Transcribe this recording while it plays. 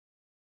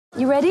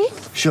You ready?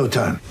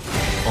 Showtime.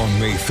 On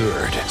May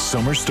 3rd,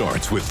 summer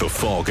starts with The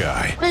Fall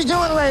Guy. Let's do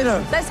it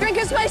later. Let's drink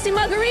a spicy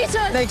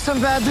margarita. Make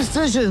some bad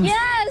decisions.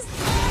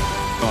 Yes!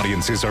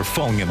 Audiences are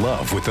falling in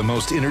love with the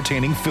most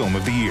entertaining film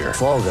of the year.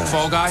 Fall Guy.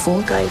 Fall Guy?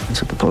 Fall guy.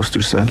 That's what the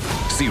poster said.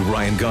 See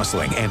Ryan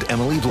Gosling and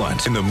Emily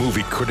Blunt in the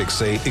movie critics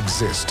say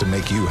exists to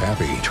make you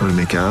happy. Trying to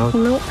make it out?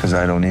 Nope. Because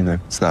I don't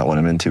either. It's not what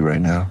I'm into right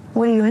now.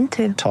 What are you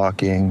into?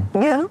 Talking.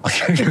 Yeah.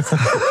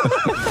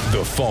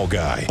 The Fall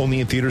Guy.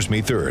 Only in theaters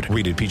May 3rd.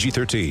 Rated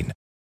PG-13.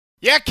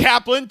 Yeah,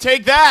 Kaplan,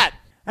 take that.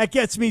 That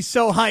gets me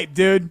so hyped,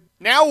 dude.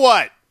 Now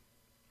what?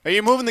 Are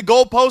you moving the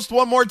goalpost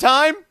one more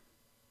time?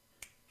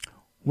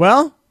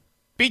 Well,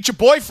 Beat your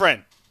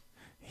boyfriend.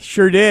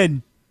 sure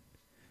did.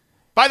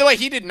 By the way,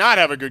 he did not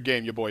have a good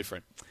game, your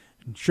boyfriend.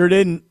 Sure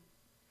didn't.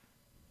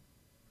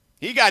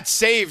 He got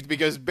saved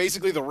because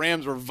basically the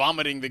Rams were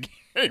vomiting the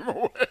game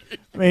away.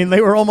 I mean,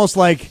 they were almost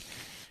like,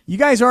 you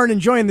guys aren't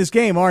enjoying this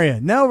game, are you?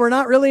 No, we're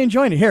not really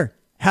enjoying it. Here,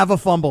 have a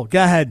fumble.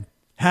 Go ahead.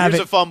 Have Here's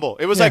it. a fumble.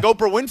 It was like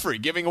Oprah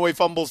Winfrey giving away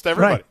fumbles to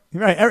everybody.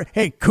 Right.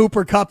 Hey,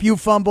 Cooper Kupp, you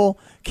fumble.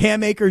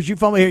 Cam Akers, you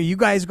fumble here. You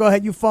guys go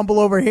ahead, you fumble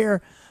over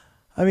here.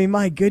 I mean,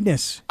 my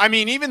goodness. I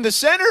mean, even the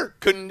center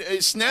couldn't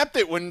snapped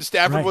it when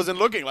Stafford wasn't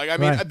looking. Like, I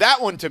mean,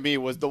 that one to me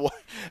was the one.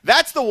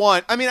 That's the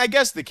one. I mean, I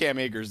guess the Cam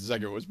Akers, the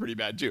second was pretty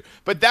bad too.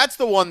 But that's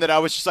the one that I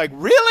was just like,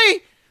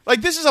 really?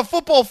 Like, this is a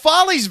Football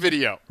Follies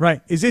video.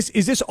 Right. Is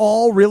this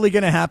all really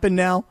going to happen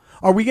now?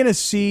 Are we going to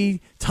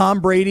see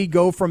Tom Brady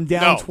go from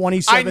down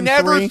 27-3? I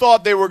never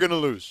thought they were going to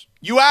lose.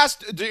 You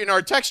asked in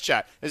our text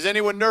chat, is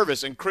anyone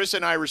nervous? And Chris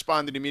and I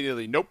responded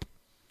immediately, nope.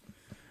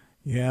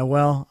 Yeah,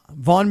 well,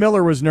 Von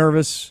Miller was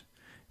nervous,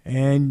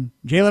 and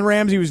Jalen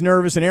Ramsey was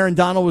nervous, and Aaron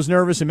Donald was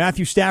nervous, and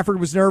Matthew Stafford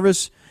was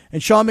nervous,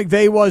 and Sean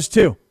McVay was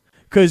too.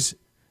 Because,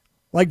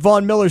 like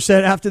Von Miller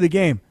said after the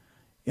game,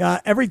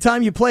 every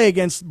time you play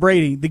against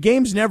Brady, the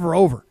game's never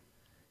over.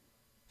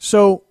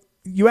 So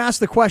you ask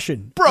the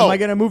question, Bro, am I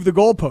going to move the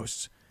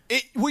goalposts?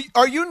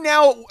 Are you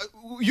now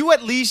 – you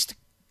at least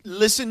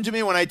listen to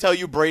me when I tell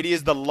you Brady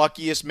is the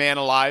luckiest man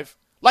alive?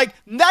 Like,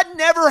 that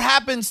never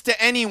happens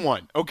to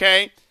anyone,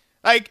 okay?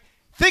 Like,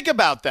 think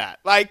about that.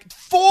 Like,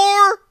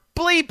 4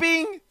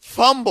 bleeping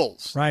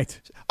fumbles. Right.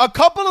 A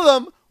couple of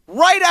them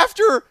right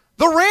after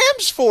the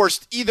Rams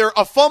forced either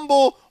a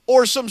fumble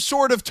or some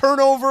sort of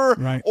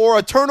turnover or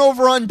a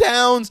turnover on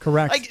downs.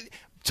 Correct. Like,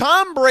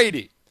 Tom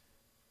Brady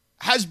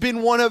has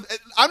been one of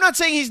 – I'm not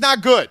saying he's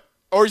not good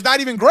or he's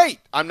not even great.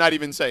 I'm not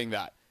even saying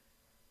that.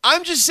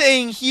 I'm just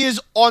saying he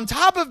is, on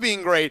top of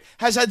being great,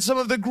 has had some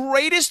of the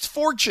greatest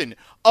fortune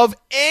of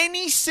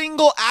any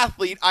single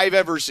athlete I've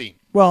ever seen.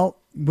 Well,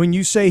 when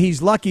you say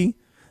he's lucky,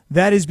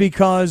 that is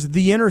because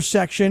the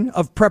intersection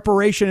of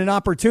preparation and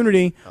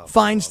opportunity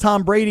finds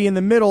Tom Brady in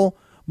the middle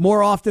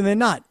more often than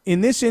not.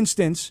 In this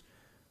instance,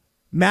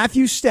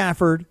 Matthew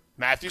Stafford.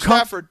 Say it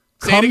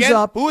comes again.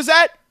 up. Who was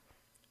that?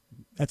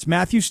 That's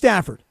Matthew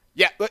Stafford.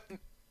 Yeah, but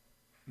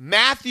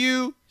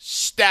Matthew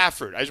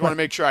Stafford. I just want to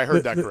make sure I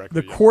heard that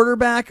correctly. The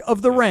quarterback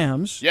of the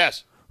Rams.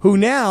 Yes. Who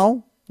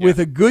now, with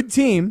a good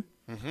team,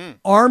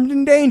 armed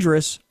and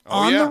dangerous,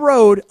 on the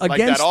road against like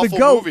that the awful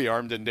GOAT. movie,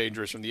 Armed and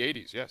Dangerous from the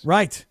 80s, yes.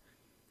 Right.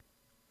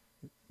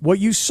 What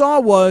you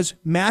saw was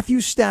Matthew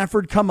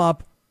Stafford come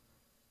up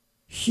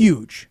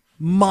huge,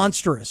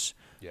 monstrous.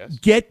 Yes.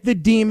 Get the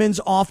demons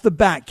off the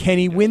bat. Can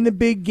he win the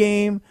big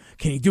game?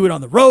 Can he do it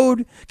on the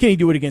road? Can he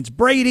do it against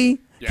Brady?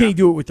 Yeah. Can he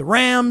do it with the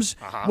Rams?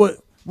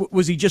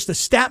 Was he just a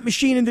stat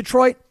machine in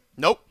Detroit?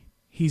 Nope.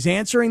 He's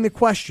answering the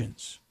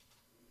questions.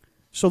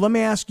 So let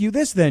me ask you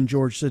this then,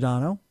 George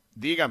Sedano.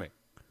 Dígame.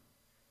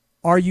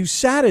 Are you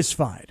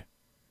satisfied?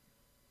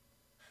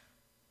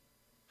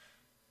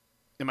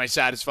 Am I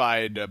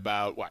satisfied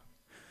about what?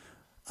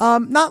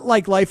 Not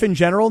like life in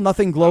general,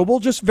 nothing global,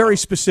 just very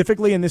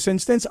specifically in this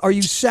instance. Are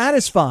you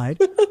satisfied?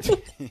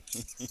 That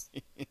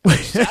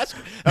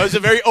was a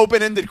very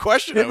open-ended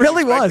question. It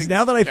really was.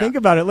 Now that I think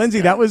about it,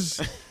 Lindsay, there was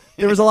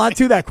a lot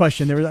to that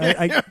question.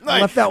 I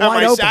left that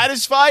wide open. Am I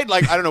satisfied?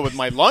 Like, I don't know, with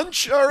my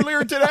lunch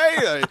earlier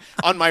today?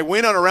 On my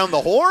win on Around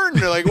the Horn?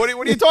 Like, what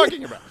are you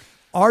talking about?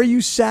 Are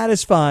you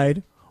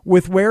satisfied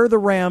with where the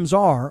Rams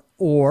are,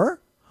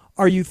 or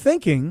are you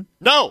thinking...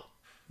 No.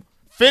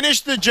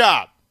 Finish the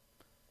job.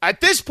 At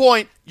this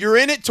point, you're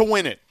in it to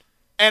win it.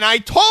 And I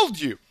told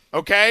you,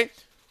 okay,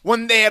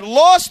 when they had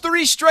lost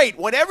 3 straight,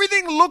 when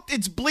everything looked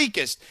its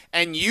bleakest,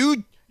 and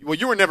you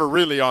were never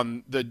really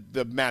on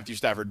the Matthew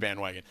Stafford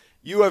bandwagon.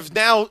 You have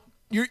now,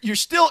 you're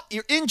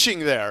inching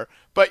there,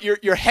 but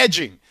you're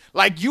hedging.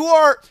 Like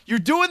you're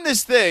doing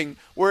this thing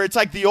where it's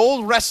like the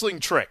old wrestling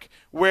trick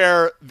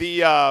where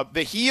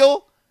the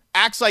heel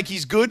acts like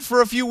he's good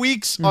for a few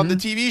weeks on the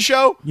TV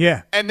show.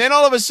 Yeah. And then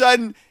all of a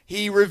sudden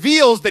he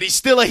reveals that he's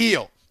still a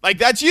heel. Like,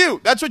 that's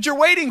you. That's what you're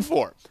waiting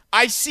for.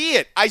 I see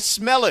it. I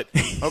smell it.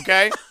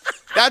 Okay?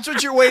 That's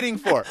what you're waiting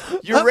for.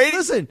 You're waiting.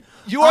 Listen.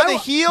 You are the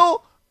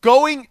heel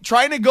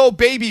trying to go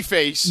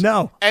babyface.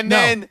 No. And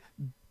then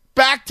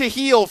back to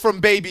heel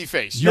from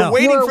babyface. You're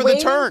waiting for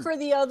the turn. For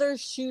the other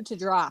shoe to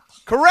drop.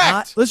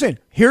 Correct. Listen,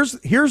 here's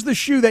the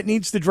shoe that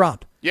needs to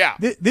drop. Yeah.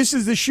 This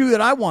is the shoe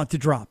that I want to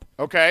drop.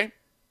 Okay.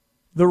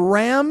 The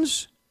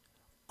Rams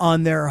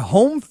on their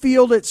home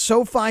field at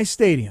SoFi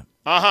Stadium.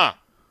 Uh-huh.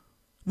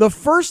 The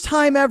first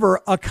time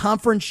ever a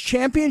conference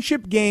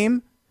championship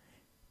game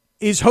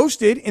is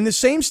hosted in the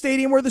same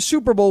stadium where the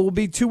Super Bowl will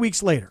be 2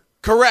 weeks later.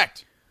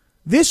 Correct.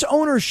 This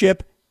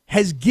ownership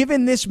has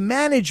given this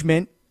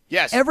management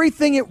Yes.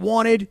 everything it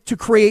wanted to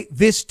create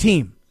this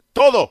team.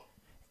 Todo.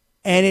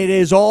 And it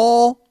has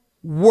all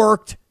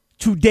worked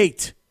to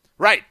date.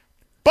 Right.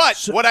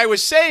 But what I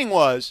was saying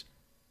was,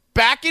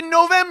 back in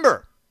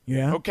November,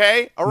 Yeah.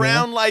 okay,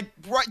 around right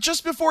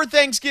just before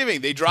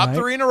Thanksgiving, they dropped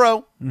 3 in a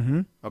row.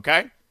 Mm-hmm.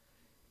 Okay?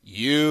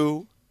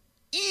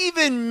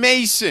 Even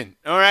Mason,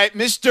 all right,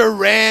 Mr.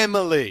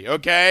 Ramley,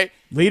 okay?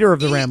 Leader of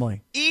the Ramley.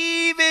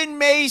 Even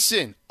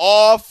Mason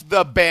off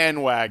the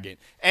bandwagon.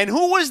 And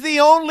who was the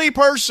only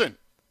person,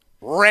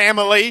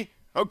 Ramley,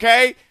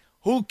 okay,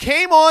 who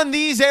came on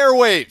these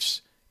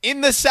airwaves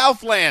in the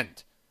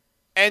Southland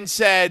and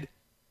said,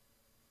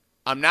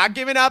 I'm not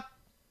giving up.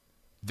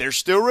 They're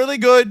still really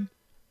good.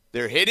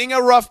 They're hitting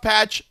a rough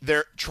patch.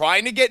 They're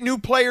trying to get new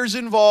players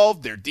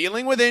involved. They're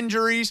dealing with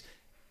injuries.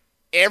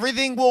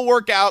 Everything will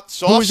work out.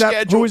 Soft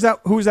schedule.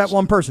 Who is that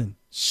one person?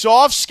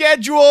 Soft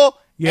schedule,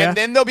 Yeah. and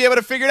then they'll be able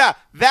to figure it out.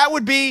 That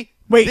would be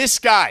this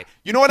guy.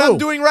 You know what Who? I'm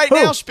doing right Who?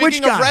 now? Which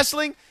Speaking guy? of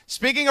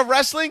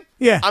wrestling,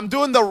 Yeah. I'm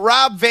doing the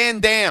Rob Van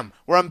Dam,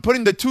 where I'm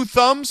putting the 2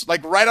 thumbs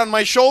like right on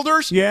my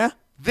shoulders. Yeah.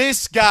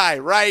 This guy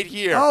right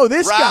here. Oh,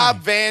 this guy.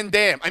 Rob Van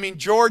Dam. I mean,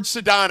 George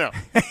Sedano.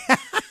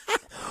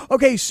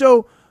 Okay,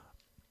 so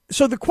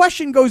the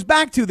question goes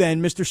back to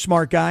then, Mr.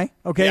 Smart Guy,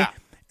 okay? Yeah.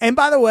 And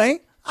by the way,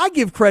 I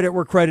give credit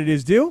where credit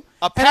is due.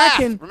 A And I path.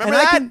 can- Remember and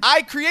that? I can-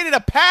 I created a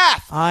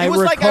path. I it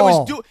was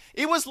recall.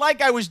 it was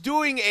like I was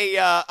doing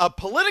a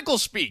political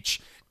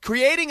speech,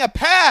 creating a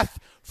path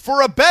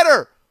for a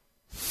better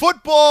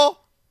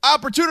football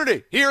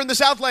opportunity here in the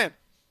Southland.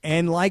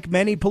 And like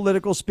many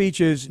political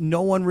speeches,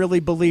 no one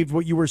really believed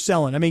what you were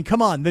selling. I mean,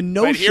 come on, the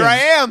notion. But here I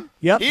am.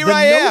 Yep. Here the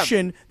I am.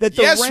 notion that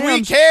the yes,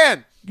 Rams, we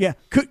can. Yeah,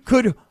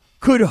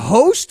 could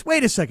host.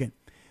 Wait a second.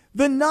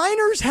 The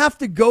Niners have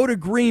to go to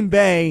Green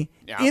Bay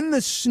in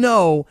the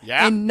snow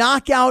and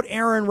knock out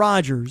Aaron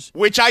Rodgers.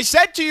 Which I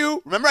said to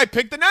you. Remember, I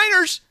picked the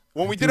Niners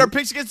when we did our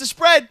picks against the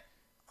spread.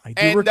 I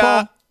do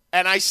recall.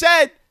 And I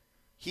said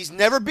he's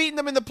never beaten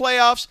them in the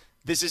playoffs.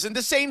 This isn't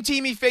the same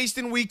team he faced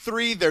in Week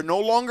 3. They're no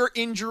longer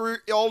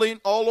injured all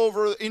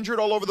over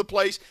the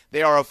place.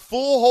 They are a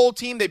full whole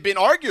team. They've been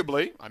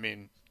arguably, I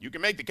mean, you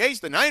can make the case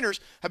the Niners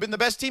have been the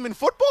best team in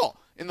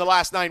football in the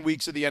last 9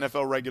 weeks of the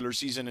NFL regular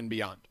season and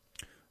beyond.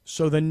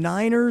 So the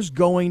Niners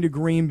going to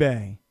Green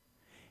Bay,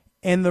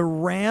 and the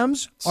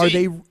Rams, are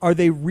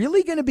they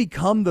really going to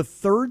become the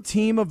third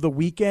team of the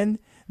weekend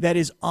that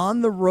is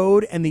on the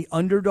road and the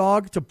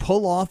underdog to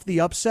pull off the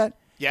upset?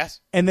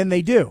 Yes. And then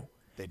they do.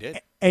 They did.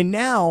 And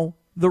now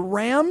the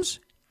Rams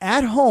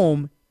at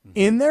home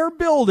in their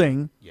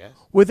building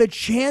with a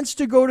chance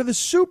to go to the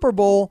Super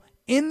Bowl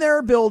in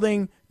their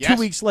building 2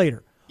 weeks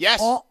later. Yes.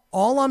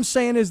 All I'm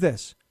saying is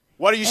this.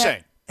 What are you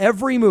saying?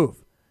 Every move.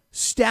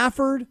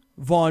 Stafford,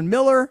 Von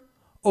Miller,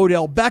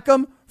 Odell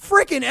Beckham,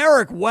 freaking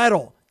Eric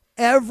Weddle.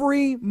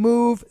 Every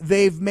move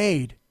they've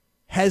made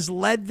has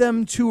led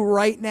them to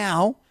right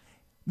now,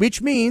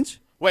 which means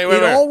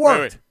it all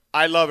worked. Wait.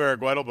 I love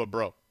Eric Weddle, but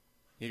bro,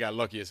 he got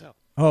lucky as hell.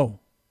 Oh,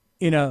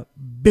 in a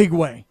big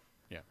way.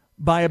 Yeah.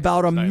 By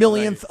about a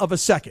millionth of a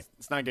second.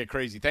 Let's not get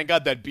crazy. Thank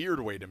God that beard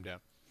weighed him down.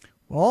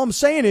 Well, all I'm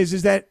saying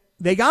is that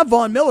they got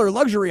Von Miller,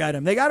 luxury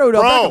item. They got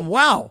Odell Beckham.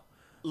 Wow.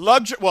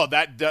 Luxury. Well,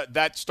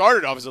 that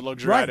started off as a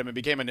luxury item and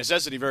became a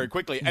necessity very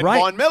quickly. And Right.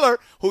 Von Miller,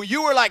 who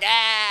you were like,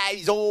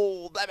 he's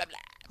old, blah, blah, blah.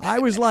 I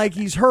was like,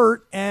 he's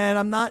hurt, and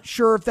I'm not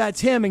sure if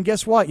that's him. And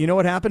guess what? You know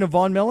what happened to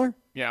Von Miller?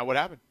 Yeah, what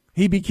happened?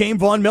 He became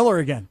Von Miller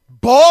again.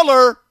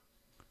 Baller.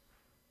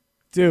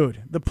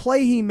 Dude, the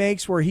play he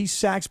makes where he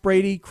sacks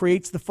Brady,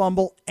 creates the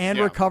fumble, and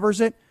recovers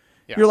it,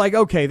 Yeah. you're like,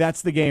 okay,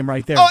 that's the game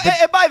right there. Oh, But-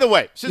 and by the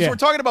way, since Yeah. we're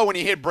talking about when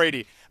he hit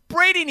Brady,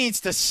 Brady needs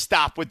to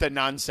stop with the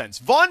nonsense.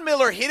 Von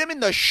Miller hit him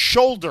in the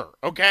shoulder,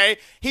 okay?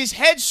 His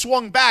head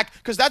swung back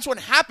because that's what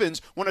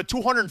happens when a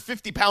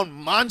 250-pound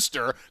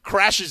monster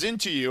crashes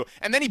into you.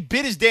 And then he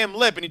bit his damn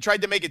lip, and he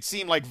tried to make it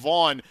seem like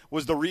Vaughn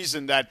was the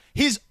reason that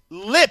his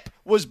lip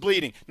was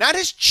bleeding. Not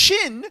his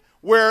chin,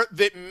 where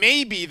that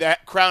maybe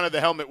that crown of the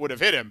helmet would have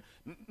hit him.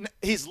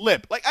 His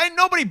lip. Like,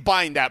 nobody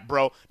buying that,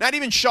 bro. Not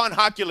even Sean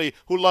Hockley,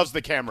 who loves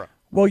the camera.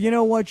 Well, you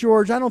know what,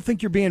 George? I don't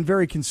think you're being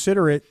very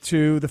considerate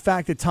to the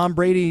fact that Tom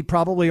Brady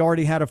probably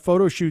already had a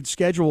photo shoot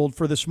scheduled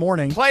for this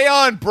morning. Play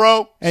on,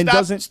 bro. And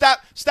stop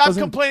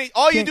complaining.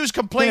 All you do is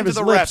complain to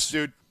the refs,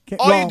 dude.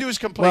 All you do is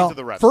complain to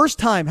the refs. First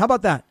time, how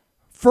about that?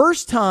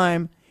 First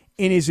time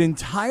in his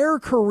entire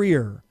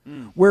career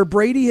where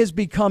Brady has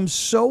become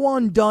so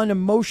undone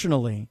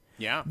emotionally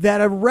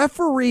that a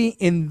referee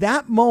in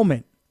that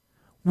moment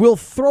will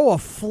throw a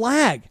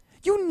flag.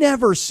 You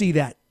never see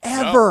that,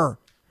 ever.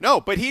 No,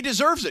 but he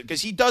deserves it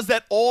because he does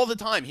that all the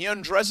time. He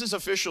undresses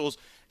officials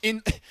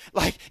in,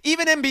 like,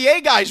 even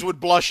NBA guys would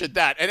blush at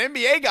that. And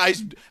NBA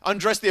guys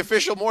undress the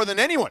official more than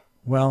anyone.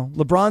 Well,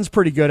 LeBron's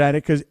pretty good at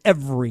it because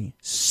every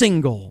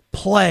single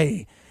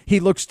play he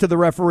looks to the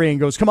referee and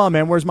goes, come on,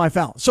 man, where's my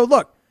foul? So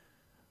look,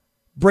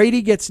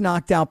 Brady gets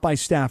knocked out by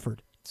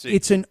Stafford.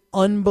 It's an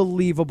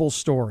unbelievable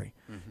story.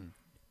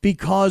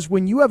 Because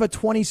when you have a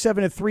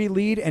 27-3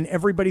 lead and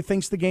everybody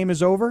thinks the game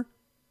is over,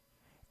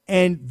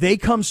 and they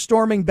come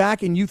storming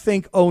back and you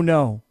think, oh,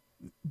 no,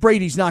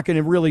 Brady's not going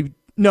to really,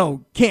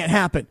 no, can't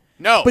happen.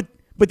 No.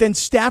 But then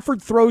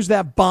Stafford throws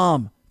that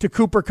bomb to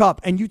Cooper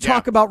Kupp, and you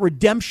talk about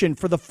redemption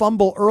for the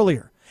fumble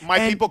earlier.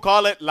 People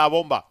call it La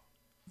Bomba.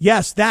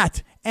 Yes,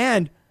 that.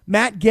 And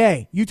Matt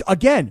Gay,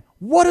 again,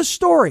 what a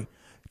story.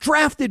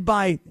 Drafted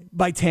by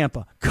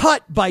Tampa,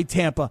 cut by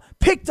Tampa,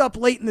 picked up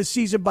late in the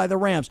season by the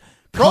Rams.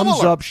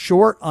 Comes up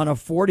short on a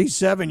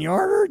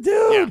 47-yarder,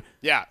 dude.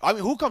 Yeah. I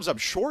mean, who comes up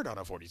short on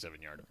a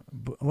 47-yarder?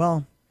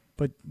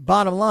 But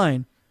bottom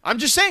line. I'm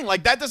just saying,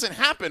 like, that doesn't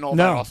happen that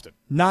often.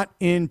 Not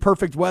in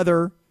perfect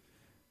weather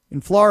in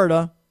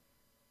Florida.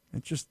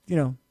 It's just,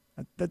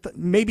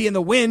 maybe in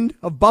the wind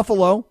of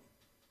Buffalo.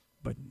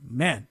 But,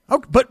 man.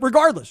 Okay, but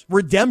regardless,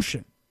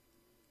 redemption.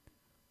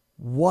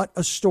 What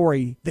a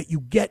story that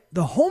you get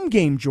the home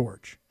game,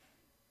 George.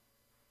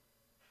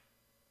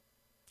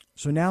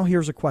 So now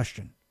here's a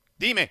question.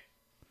 Dime.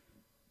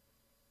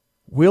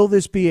 Will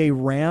this be a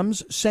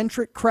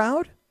Rams-centric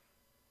crowd?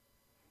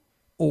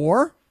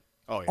 Or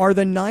are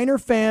the Niner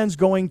fans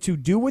going to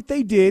do what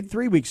they did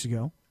 3 weeks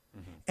ago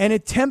and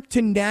attempt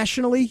to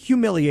nationally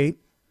humiliate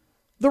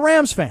the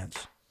Rams fans?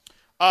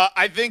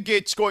 I think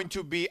it's going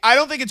to be – I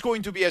don't think it's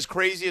going to be as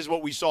crazy as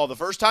what we saw the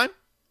first time.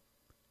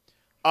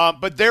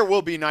 But there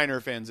will be Niner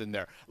fans in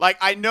there. Like,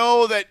 I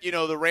know that,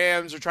 the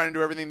Rams are trying to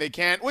do everything they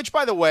can, which,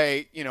 by the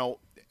way,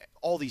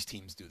 all these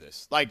teams do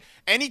this. Like,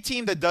 any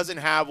team that doesn't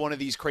have one of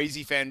these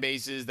crazy fan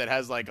bases that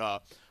has, like,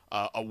 a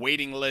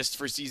waiting list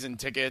for season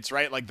tickets,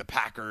 right? Like the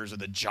Packers or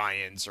the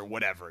Giants or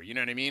whatever. You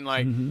know what I mean?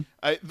 Like,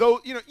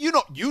 though,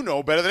 you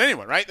know better than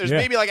anyone, right? There's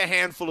maybe like a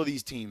handful of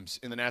these teams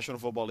in the National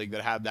Football League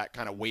that have that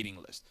kind of waiting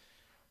list.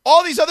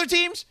 All these other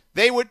teams,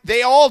 they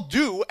all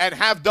do and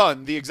have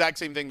done the exact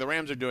same thing the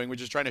Rams are doing,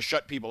 which is trying to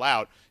shut people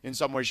out in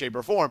some way, shape,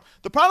 or form.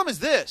 The problem is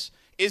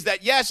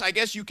that, yes, I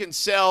guess you can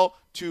sell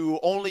to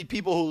only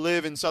people who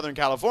live in Southern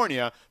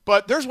California,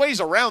 but there's ways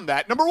around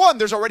that. Number one,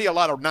 there's already a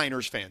lot of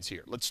Niners fans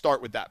here. Let's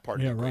start with that part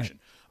of the equation.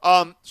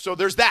 Right. So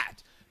there's that.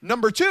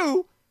 Number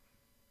two,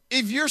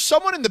 if you're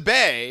someone in the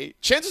Bay,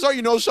 chances are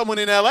you know someone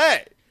in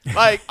L.A.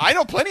 Like, I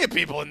know plenty of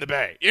people in the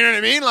Bay. You know what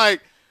I mean?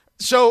 Like,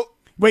 so...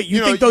 Wait,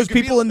 you think those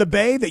people in the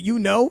Bay that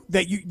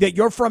that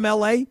you're from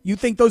L.A., you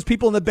think those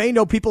people in the Bay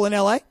know people in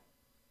L.A.?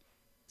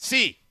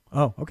 See.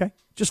 Oh, okay.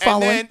 Just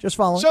following.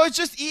 So it's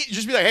just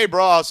be like, hey,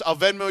 bro, I'll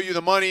Venmo you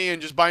the money and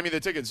just buy me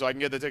the tickets so I can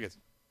get the tickets.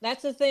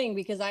 That's the thing,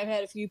 because I've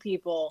had a few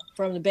people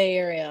from the Bay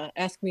Area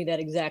ask me that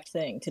exact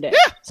thing today.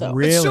 Yeah. So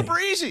really? It's super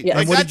easy. Yeah.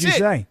 Like, and what did you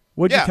say?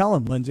 What did you tell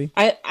him, Lindsay?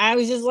 I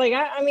was just like,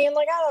 I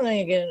don't know.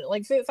 Again,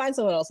 like, find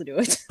someone else to do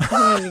it. I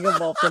don't want to get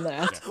involved in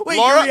that. Wait,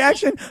 Laura, your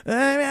reaction?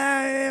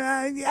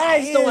 I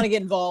just don't want to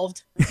get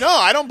involved. No,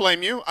 I don't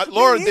blame you.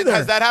 Laura,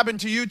 has that happened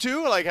to you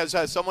too? Like,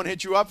 has someone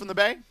hit you up from the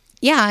Bay?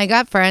 Yeah, I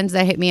got friends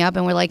that hit me up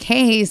and were like,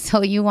 hey,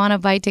 so you want to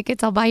buy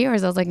tickets? I'll buy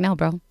yours. I was like, no,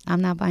 bro, I'm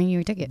not buying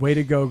your ticket. Way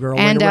to go, girl.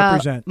 And way to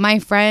represent. My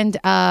friend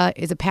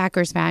is a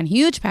Packers fan,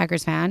 huge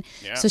Packers fan.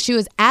 Yeah. So she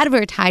was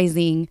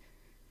advertising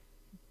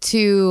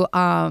to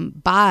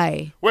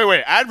buy.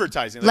 Wait,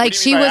 advertising? Like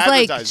she was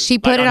like, she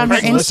put it on her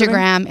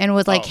Instagram and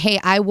was like,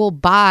 hey, I will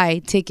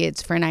buy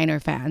tickets for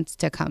Niner fans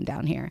to come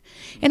down here.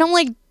 And I'm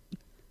like,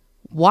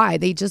 why?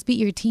 They just beat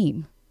your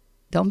team.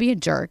 Don't be a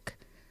jerk.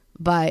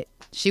 But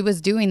she was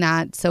doing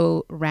that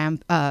so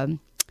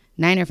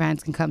Niner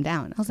fans can come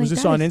down. I was like, was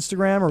this on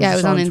Instagram? Yeah, it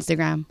was on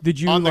Instagram. Did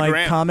you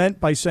like comment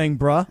by saying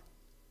bruh?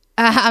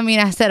 I mean,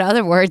 I said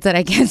other words that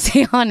I can't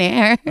say on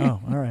air.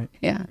 Oh, all right.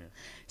 Yeah.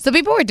 So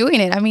people were doing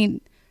it. I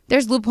mean,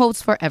 there's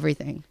loopholes for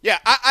everything. Yeah,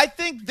 I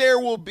think there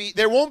won't be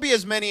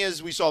as many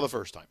as we saw the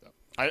first time,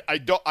 though.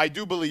 I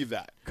do believe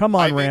that. Come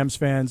on, Rams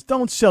fans.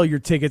 Don't sell your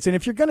tickets. And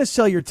if you're going to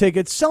sell your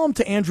tickets, sell them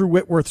to Andrew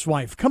Whitworth's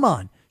wife. Come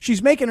on.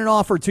 She's making an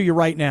offer to you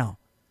right now.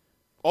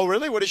 Oh,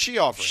 really? What is she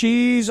offering?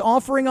 She's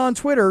offering on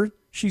Twitter.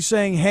 She's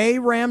saying, hey,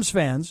 Rams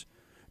fans,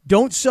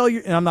 don't sell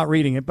your – and I'm not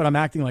reading it, but I'm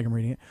acting like I'm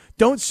reading it.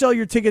 Don't sell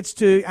your tickets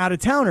to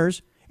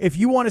out-of-towners. If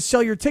you want to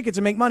sell your tickets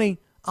and make money,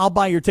 I'll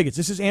buy your tickets.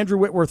 This is Andrew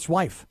Whitworth's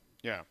wife.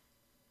 Yeah.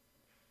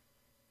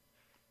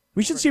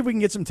 We should see if we can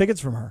get some tickets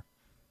from her.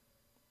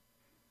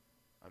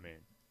 I mean,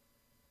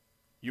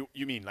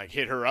 you mean like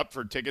hit her up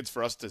for tickets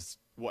for us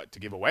to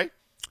give away?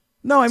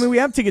 No, I mean, we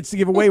have tickets to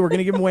give away. We're going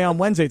to give them away on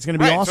Wednesday. It's going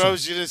to be awesome. So I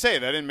was just going to say,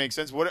 that didn't make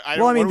sense.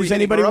 Does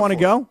anybody want to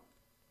go?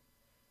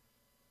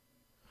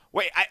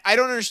 Wait, I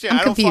don't understand.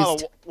 I'm confused. Follow.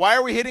 Why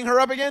are we hitting her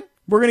up again?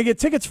 We're going to get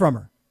tickets from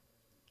her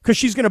because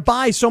she's going to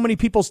buy so many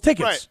people's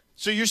tickets. Right.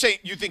 So you're saying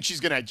you think she's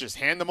going to just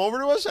hand them over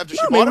to us after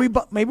she bought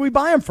them? Maybe we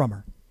buy them from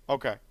her.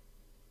 Okay.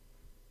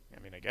 I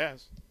mean, I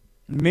guess.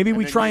 Maybe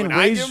we try and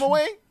raise. I give them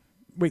away?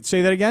 Wait,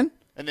 say that again?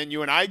 And then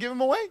you and I give them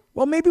away?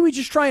 Well, maybe we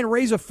just try and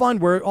raise a fund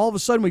where all of a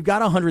sudden we've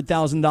got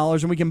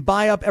 $100,000 and we can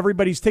buy up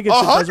everybody's tickets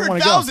that doesn't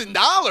want to go.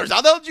 $100,000?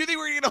 How the hell do you think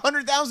we're going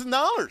to get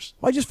 $100,000?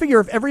 Well, I just figure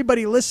if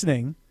everybody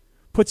listening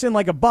puts in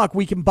like $1,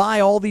 we can buy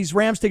all these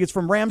Rams tickets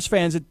from Rams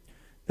fans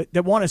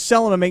that want to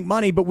sell them and make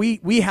money, but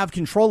we have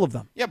control of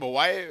them. Yeah, but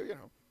why?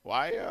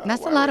 Why?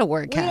 That's a lot of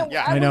work, Kat.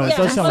 Yeah, I know. It does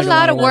That's sound a like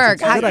lot of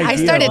work. It's a good I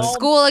idea, started though.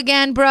 school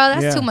again, bro.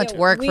 That's Yeah. too much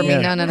work for me.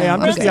 Yeah. No. Hey,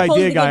 I'm just the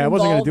idea guy. I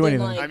wasn't going to do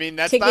anything. Like, I mean,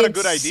 that's not a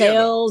good idea.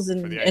 Sales for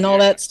the and all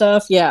idea. that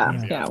stuff.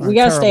 Yeah. We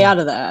got to stay out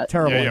of that.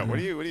 Terrible. Yeah. What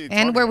are you?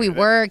 And where we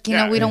work, you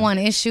know, we don't want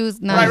issues.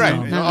 No, Right.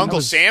 no, You no. know,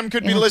 Uncle Sam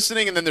could be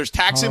listening, and then there's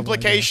tax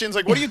implications.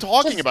 Like, what are you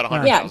talking about?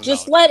 $100,000? Yeah,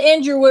 just let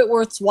Andrew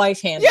Whitworth's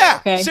wife handle it. Yeah,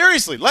 Okay.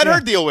 seriously, let her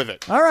deal with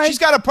it. All right. She's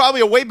got probably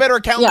a way better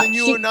account Yeah, than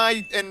you and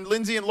I and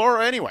Lindsay and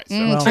Laura anyway. So.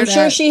 I'm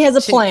sure she has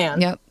a plan.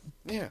 Yep.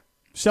 Yeah.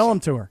 Sell them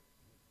to her.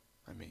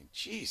 I mean,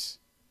 jeez.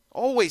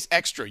 Always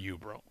extra you,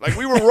 bro. Like,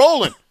 we were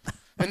rolling.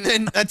 And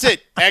then that's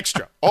it.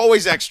 Extra.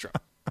 Always extra.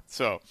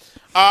 So,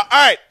 all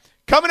right.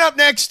 Coming up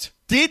next,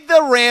 did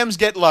the Rams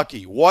get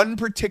lucky? One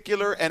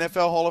particular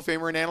NFL Hall of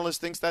Famer and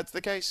analyst thinks that's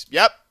the case.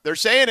 Yep, they're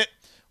saying it.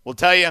 We'll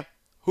tell you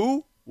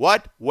who,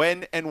 what,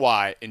 when, and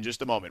why in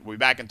just a moment. We'll be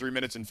back in 3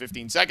 minutes and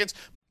 15 seconds.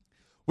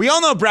 We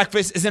all know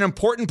breakfast is an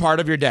important part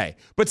of your day,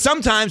 but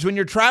sometimes when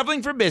you're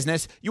traveling for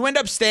business, you end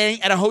up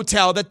staying at a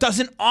hotel that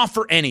doesn't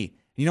offer any.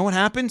 You know what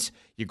happens?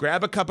 You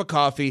grab a cup of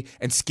coffee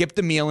and skip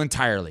the meal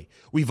entirely.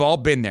 We've all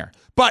been there.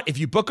 But if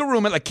you book a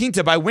room at La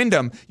Quinta by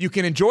Wyndham, you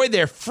can enjoy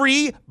their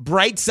free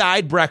Bright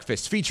Side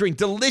breakfast featuring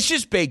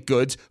delicious baked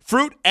goods,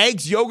 fruit,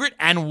 eggs, yogurt,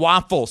 and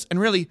waffles. And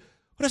really,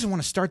 who doesn't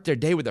want to start their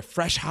day with a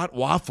fresh, hot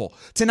waffle?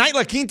 Tonight,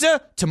 La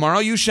Quinta, tomorrow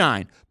you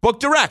shine. Book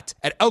direct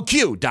at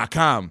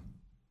lq.com.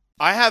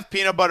 I have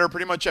peanut butter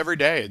pretty much every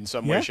day in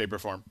some way, shape, or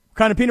form. What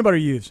kind of peanut butter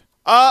you use?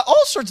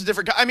 All sorts of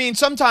different. I mean,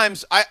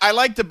 sometimes I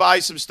like to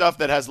buy some stuff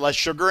that has less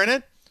sugar in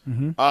it.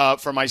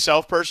 For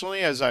myself personally,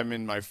 as I'm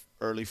in my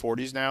early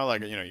 40s now,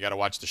 like, you know, you got to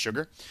watch the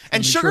sugar.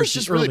 And sugar is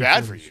just really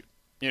bad for you.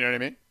 You know what I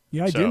mean?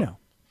 Yeah, I do know.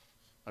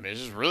 I mean,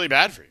 it's just really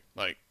bad for you.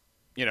 Like,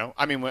 you know,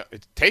 I mean,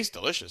 it tastes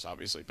delicious,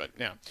 obviously, but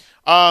yeah.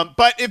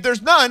 But if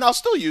there's none, I'll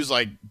still use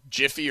like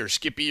Jiffy or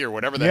Skippy or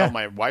whatever the hell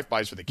my wife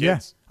buys for the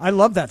kids. Yeah, I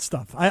love that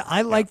stuff.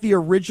 I like the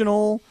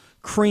original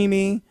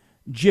creamy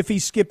Jiffy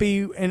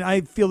Skippy, and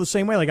I feel the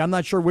same way. Like, I'm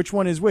not sure which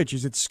one is which.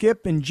 Is it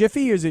Skip and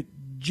Jiffy, or is it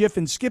Jif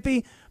and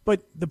Skippy?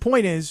 But the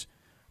point is,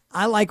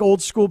 I like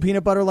old school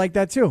peanut butter like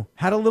that too.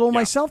 Had a little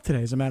myself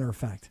today, as a matter of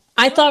fact.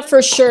 I thought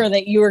for sure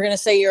that you were going to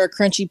say you're a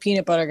crunchy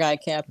peanut butter guy,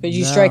 Cap, but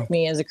you strike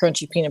me as a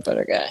crunchy peanut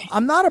butter guy.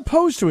 I'm not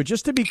opposed to it,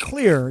 just to be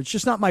clear. It's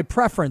just not my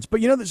preference. But,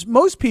 you know,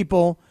 most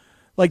people,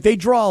 like, they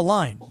draw a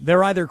line.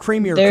 They're either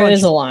creamy or crunchy. There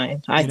is a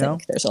line. I think know?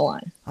 there's a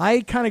line.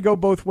 I kind of go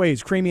both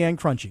ways, creamy and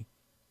crunchy.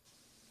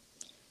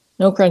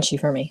 No crunchy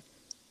for me.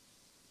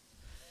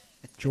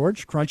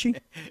 George, crunchy?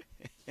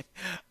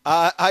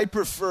 I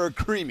prefer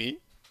creamy.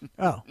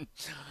 Oh.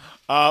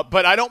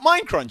 But I don't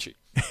mind crunchy.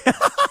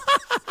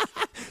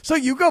 So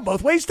you go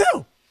both ways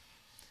too.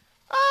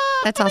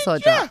 That's also a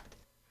drop.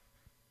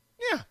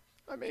 Yeah.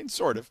 I mean,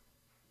 sort of.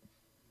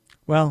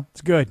 Well,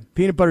 it's good.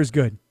 Peanut butter's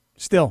good.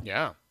 Still.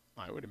 Yeah,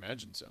 I would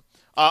imagine so.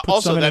 Put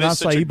Also, some in that an is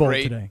such a acai bowl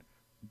great, today.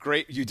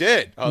 great. You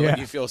did. Oh, Yeah. like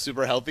you feel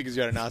super healthy because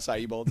you had an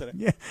acai bowl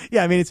today.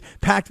 Yeah. I mean, it's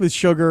packed with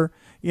sugar,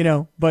 you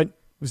know, but it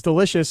was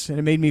delicious, and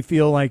it made me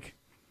feel like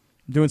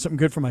I'm doing something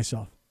good for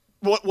myself.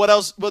 What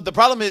else? Well, the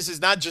problem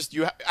is not just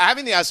you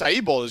having the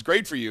acai bowl is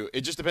great for you.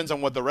 It just depends on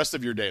what the rest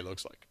of your day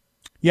looks like.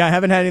 Yeah, I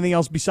haven't had anything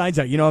else besides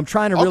that. You know, I'm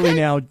trying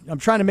to I'm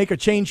trying to make a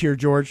change here,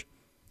 George.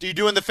 Do you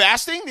doing the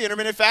fasting, the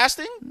intermittent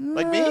fasting,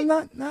 like me?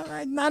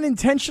 Not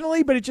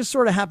intentionally, but it just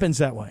sort of happens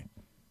that way.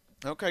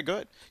 Okay,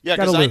 good. Yeah,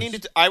 Gotta because I lose.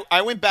 needed to.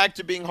 I went back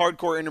to being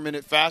hardcore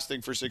intermittent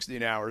fasting for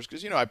 16 hours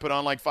because, you know, I put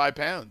on like 5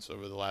 pounds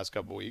over the last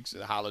couple of weeks,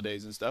 the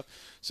holidays and stuff.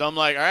 So I'm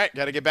like, all right,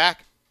 got to get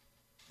back.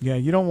 Yeah,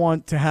 you don't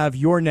want to have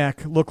your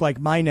neck look like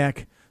my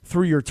neck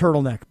through your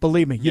turtleneck.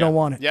 Believe me, you don't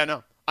want it. Yeah,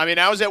 no. I mean,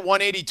 I was at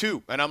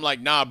 182, and I'm like,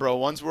 nah, bro.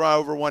 Once we're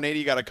over 180,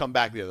 you got to come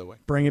back the other way.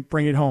 Bring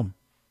it home.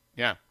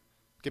 Yeah,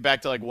 get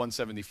back to like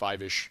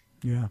 175-ish.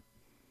 Yeah.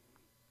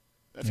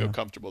 I feel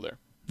comfortable there.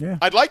 Yeah.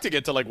 I'd like to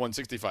get to like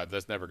 165.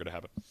 That's never going to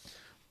happen.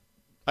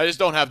 I just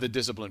don't have the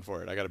discipline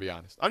for it. I got to be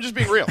honest. I'm just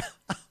being real.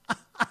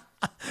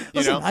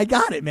 Listen, know? I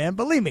got it, man.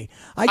 Believe me.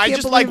 I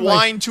just like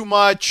wine too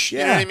much. You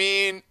know Yeah. what I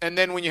mean? And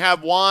then when you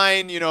have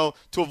wine, you know,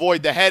 to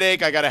avoid the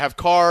headache, I got to have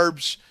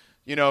carbs,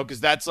 you know, because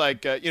that's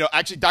like,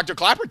 actually Dr.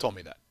 Clapper told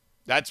me that.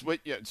 That's what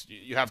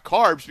you have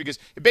carbs because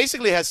it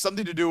basically has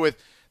something to do with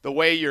the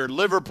way your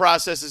liver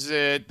processes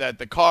it, that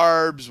the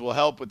carbs will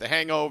help with the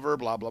hangover,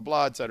 blah, blah,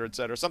 blah, et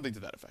cetera, something to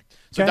that effect.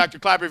 So, Okay. Dr.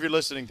 Clapper, if you're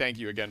listening, thank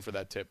you again for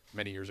that tip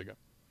many years ago.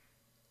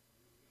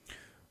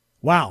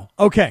 Wow.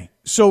 Okay.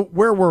 So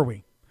where were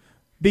we?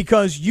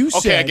 Because you said.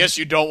 Okay, I guess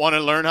you don't want to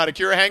learn how to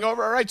cure a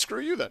hangover. All right, screw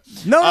you then.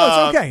 No,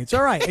 it's okay. It's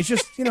all right. It's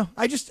just, you know,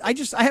 I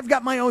have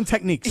got my own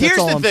techniques. That's Here's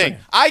all the I'm thing.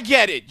 saying. I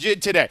get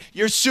it today.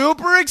 You're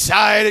super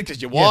excited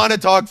because you want to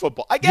talk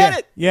football. I get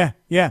it.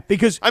 Yeah.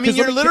 Because I mean,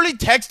 you're literally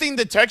texting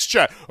the text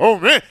chat. Oh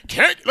man,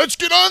 let's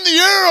get on the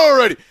air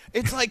already.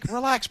 It's like,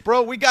 relax,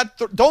 bro. We got.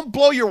 Don't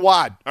blow your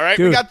wad. All right,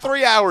 we Dude. got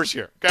 3 hours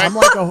here. Okay.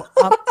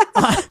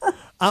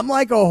 I'm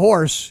like a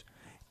horse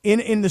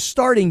in the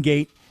starting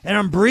gate, and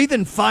I'm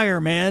breathing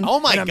fire, man. Oh,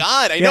 my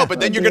God. I know, but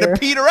then you're going to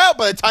peter out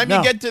by the time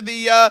you get to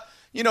the,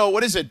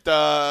 what is it,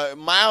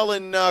 mile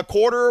and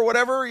quarter or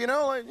whatever,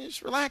 like,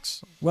 just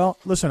relax. Well,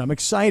 listen, I'm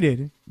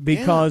excited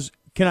because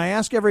can I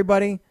ask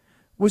everybody,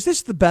 was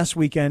this the best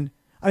weekend?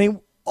 I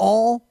mean,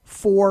 all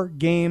 4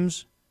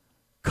 games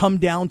come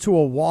down to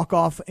a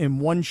walk-off in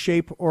one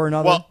shape or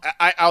another? Well,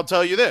 I'll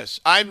tell you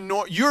this.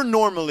 You're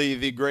normally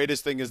the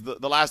greatest thing is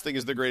the last thing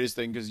is the greatest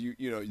thing because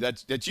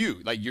that's you.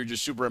 Like, you're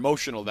just super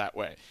emotional that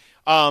way.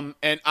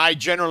 And I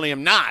generally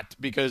am not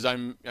because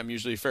I'm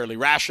usually fairly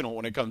rational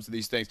when it comes to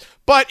these things.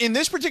 But in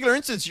this particular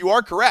instance, you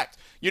are correct.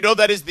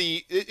 That is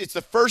it's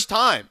the first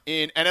time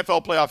in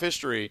NFL playoff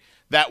history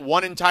that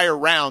one entire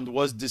round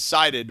was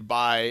decided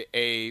by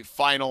a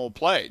final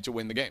play to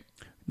win the game.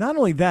 Not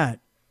only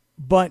that,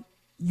 but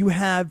you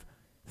have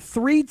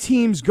 3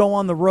 teams go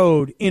on the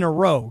road in a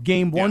row,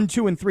 game 1,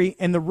 2, and 3,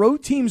 and the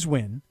road teams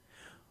win,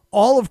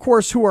 all, of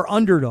course, who are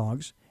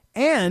underdogs.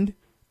 And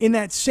in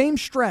that same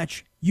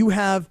stretch, you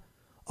have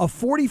a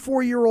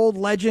 44-year-old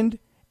legend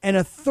and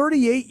a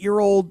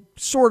 38-year-old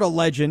sort of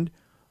legend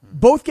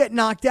both get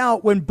knocked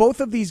out when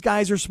both of these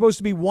guys are supposed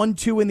to be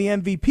 1-2 in the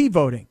MVP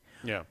voting.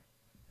 Yeah.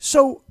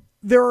 So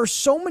there are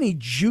so many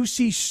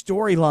juicy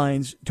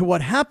storylines to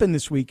what happened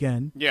this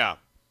weekend. Yeah.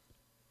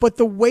 But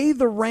the way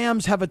the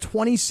Rams have a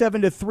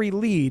 27-3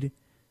 lead,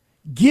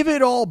 give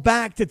it all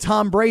back to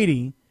Tom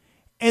Brady,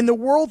 and the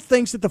world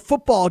thinks that the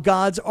football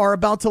gods are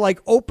about to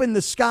open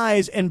the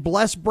skies and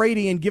bless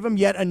Brady and give him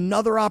yet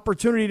another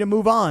opportunity to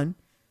move on.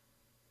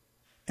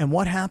 And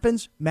what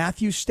happens?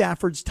 Matthew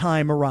Stafford's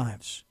time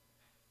arrives.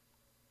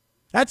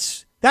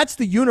 That's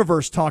the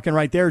universe talking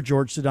right there,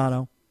 George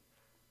Sedano.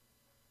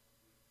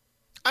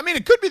 I mean,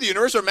 it could be the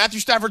universe, or Matthew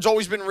Stafford's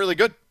always been really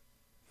good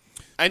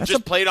and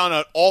played on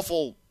an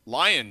awful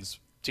Lions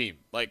team,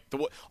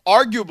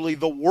 arguably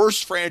the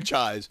worst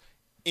franchise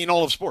in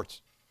all of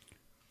sports.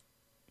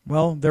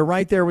 Well, they're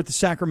right there with the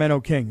Sacramento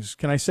Kings.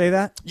 Can I say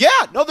that? Yeah,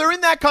 no, they're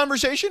in that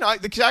conversation.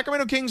 The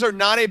Sacramento Kings are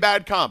not a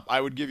bad comp.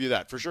 I would give you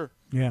that for sure.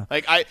 Yeah.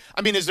 I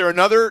mean, is there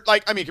another,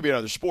 it could be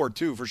another sport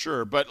too, for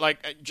sure. But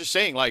just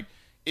saying,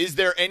 is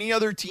there any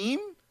other team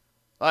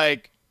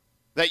that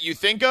you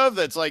think of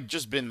that's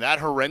just been that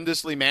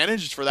horrendously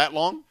managed for that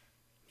long?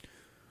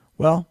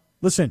 Well,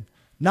 listen,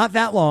 not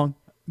that long.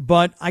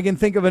 But I can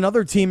think of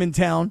another team in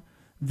town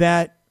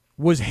that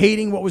was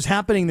hating what was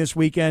happening this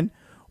weekend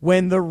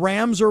when the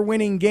Rams are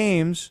winning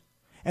games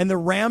and the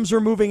Rams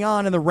are moving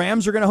on and the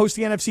Rams are going to host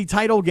the NFC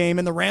title game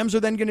and the Rams are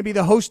then going to be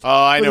the host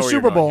for the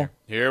Super Bowl.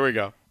 Here we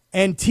go.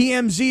 And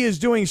TMZ is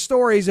doing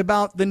stories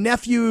about the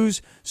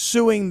nephews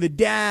suing the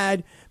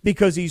dad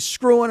because he's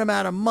screwing them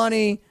out of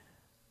money.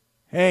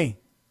 Hey,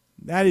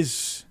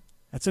 that's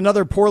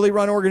another poorly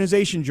run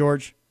organization,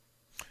 George.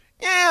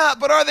 Yeah,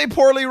 but are they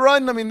poorly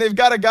run? I mean, they've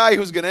got a guy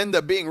who's going to end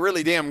up being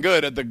really damn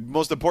good at the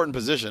most important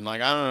position. I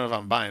don't know if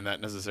I'm buying that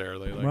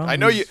necessarily. Well, I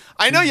know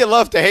you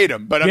love to hate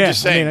him, but I'm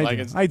just saying.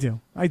 I do.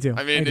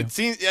 I mean, it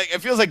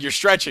feels like you're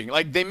stretching.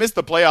 They missed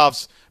the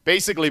playoffs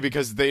basically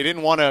because they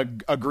didn't want to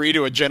agree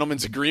to a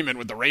gentleman's agreement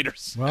with the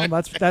Raiders. Well,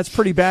 that's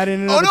pretty bad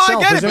in and of itself. Oh no,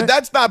 I get it, but it?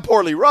 that's not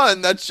poorly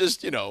run. That's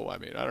just I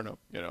mean, I don't know.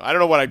 I don't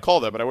know what I'd call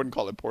that, but I wouldn't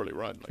call it poorly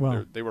run.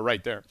 They were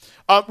right there.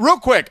 Real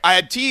quick, I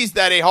had teased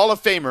that a Hall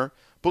of Famer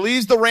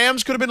believes the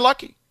Rams could have been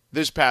lucky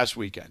this past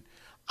weekend.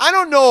 I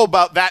don't know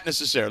about that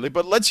necessarily,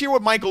 but let's hear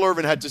what Michael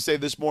Irvin had to say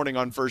this morning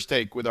on First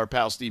Take with our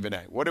pal Stephen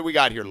A. What do we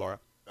got here, Laura?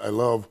 I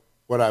love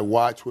what I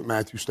watched with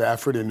Matthew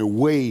Stafford and the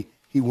way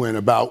he went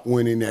about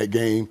winning that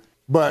game.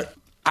 But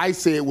I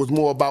say it was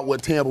more about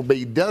what Tampa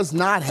Bay does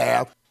not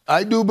have.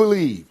 I do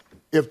believe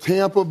if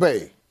Tampa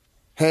Bay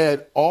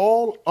had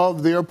all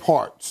of their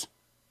parts,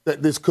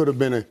 that this would have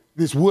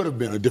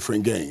been a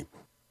different game.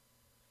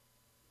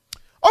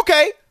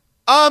 Okay.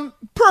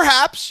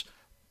 Perhaps.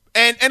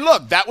 And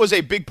look, that was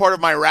a big part of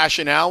my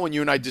rationale when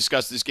you and I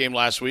discussed this game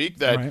last week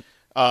that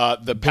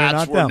the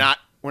Pats were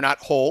not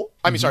whole.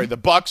 I mean, sorry, the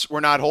Bucs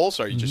were not whole.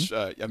 Sorry,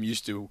 I'm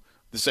used to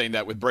saying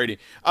that with Brady.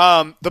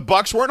 The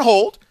Bucs weren't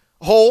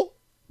whole.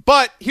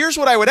 But here's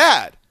what I would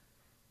add.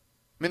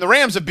 I mean, the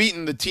Rams have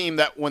beaten the team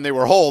that when they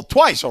were whole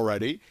twice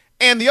already.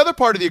 And the other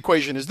part of the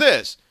equation is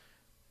this.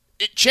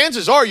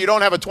 Chances are you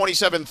don't have a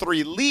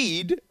 27-3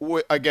 lead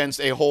against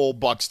a whole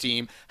Bucs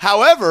team.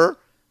 However,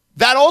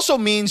 that also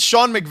means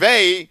Sean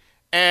McVay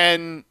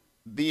and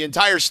the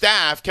entire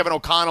staff, Kevin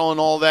O'Connell and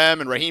all them,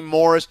 and Raheem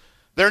Morris,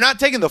 they're not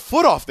taking the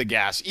foot off the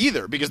gas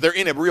either because they're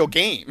in a real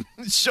game.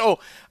 So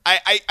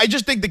I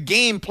just think the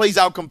game plays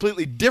out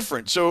completely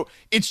different. So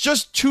it's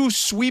just too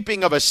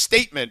sweeping of a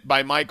statement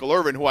by Michael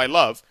Irvin, who I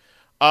love,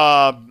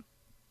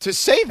 to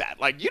say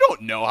that. You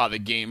don't know how the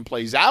game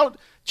plays out.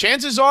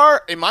 Chances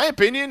are, in my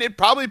opinion, it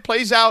probably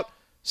plays out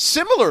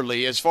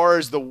similarly as far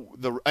as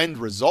the end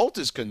result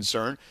is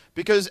concerned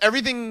because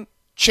everything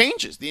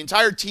changes. The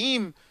entire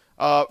team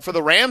for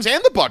the Rams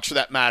and the Bucs, for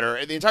that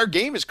matter, the entire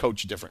game is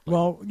coached differently.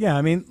 Well, yeah,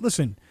 I mean,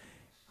 listen,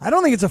 I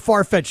don't think it's a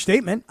far-fetched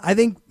statement. I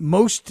think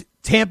most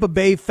Tampa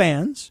Bay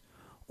fans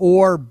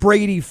or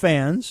Brady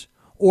fans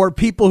or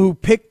people who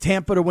pick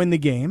Tampa to win the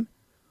game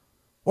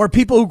or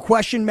people who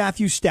question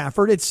Matthew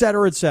Stafford, et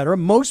cetera,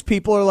 most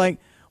people are like,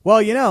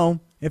 well,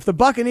 if the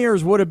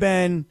Buccaneers would have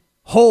been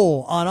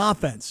whole on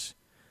offense,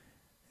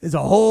 it's a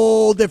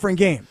whole different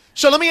game.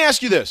 So let me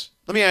ask you this.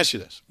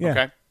 Yeah.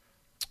 Okay.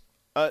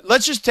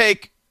 Let's just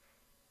take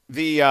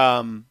the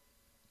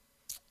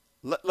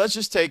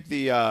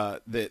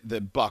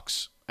the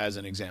Bucs as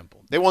an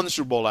example. They won the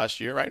Super Bowl last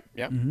year, right?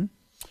 Yeah.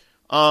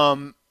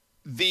 Mm-hmm.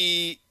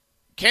 The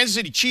Kansas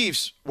City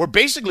Chiefs were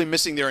basically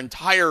missing their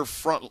entire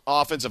front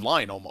offensive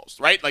line almost,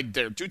 right? Like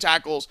their 2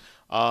 tackles,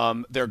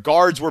 their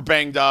guards were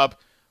banged up.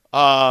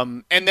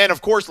 And then,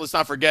 of course, let's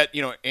not forget,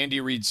 Andy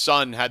Reid's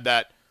son had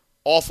that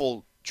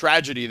awful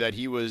tragedy that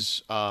he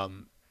was,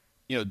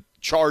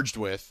 charged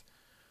with.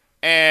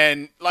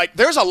 And,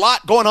 there's a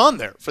lot going on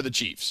there for the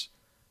Chiefs.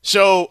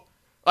 So,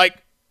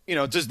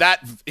 does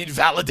that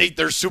invalidate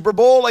their Super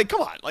Bowl?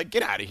 Come on,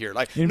 get out of here.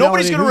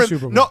 Nobody's going to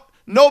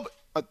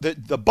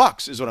the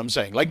Bucs is what I'm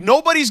saying.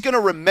 Nobody's going to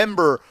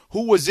remember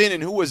who was in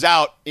and who was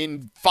out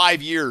in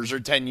 5 years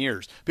or 10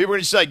 years. People are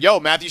going to say, yo,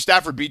 Matthew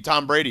Stafford beat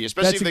Tom Brady,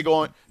 especially if they go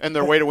on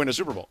their way to win a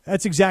Super Bowl.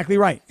 That's exactly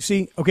right.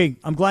 See, okay,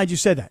 I'm glad you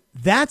said that.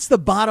 That's the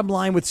bottom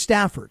line with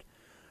Stafford.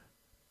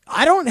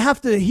 I don't have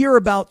to hear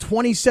about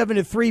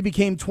 27-3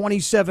 became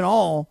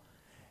 27-all.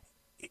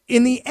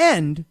 In the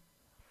end,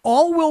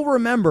 all we'll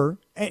remember,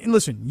 and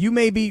listen, you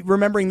may be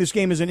remembering this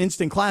game as an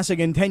instant classic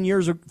and 10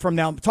 years from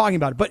now talking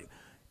about it, but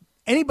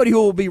anybody who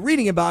will be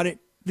reading about it,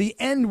 the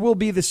end will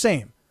be the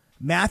same.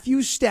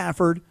 Matthew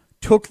Stafford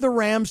took the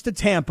Rams to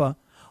Tampa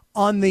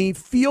on the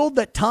field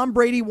that Tom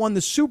Brady won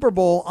the Super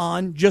Bowl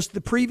on just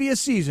the previous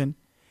season,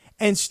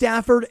 and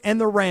Stafford and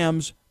the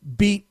Rams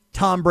beat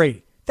Tom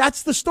Brady.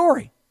 That's the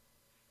story.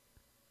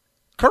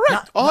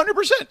 Correct,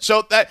 100%.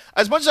 So that,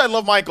 as much as I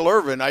love Michael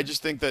Irvin, I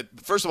just think that,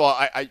 first of all,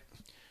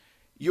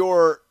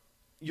 you're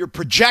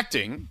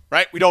projecting,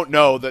 right? We don't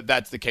know that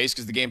that's the case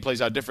because the game plays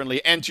out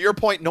differently. And to your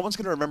point, no one's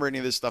going to remember any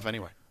of this stuff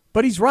anyway.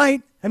 But he's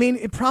right. I mean,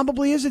 it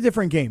probably is a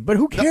different game, but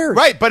who cares?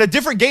 Right, but a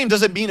different game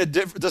doesn't mean a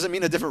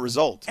different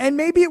result. And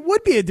maybe it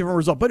would be a different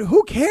result, but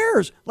who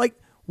cares?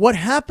 What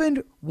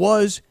happened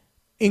was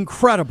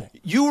incredible.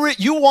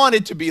 You want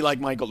it to be like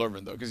Michael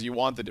Irvin, though, because you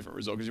want the different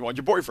result, because you want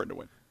your boyfriend to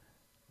win.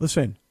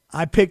 Listen,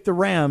 I picked the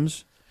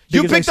Rams.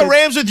 You picked the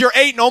Rams with your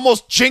 8 and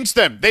almost jinxed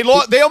them. They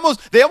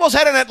almost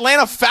had an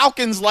Atlanta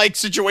Falcons-like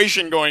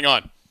situation going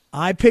on.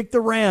 I picked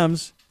the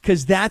Rams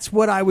because that's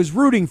what I was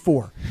rooting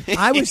for.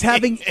 I was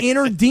having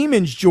inner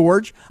demons,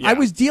 George. Yeah. I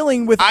was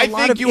dealing with a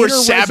lot of inner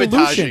resolution. I think you were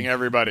sabotaging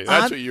everybody.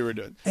 That's what you were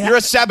doing. You're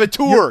a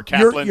saboteur,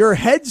 Kaplan. Your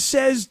head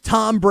says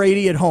Tom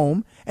Brady at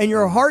home, and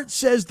your heart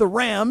says the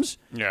Rams.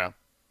 Yeah.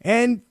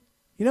 And,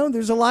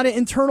 there's a lot of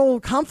internal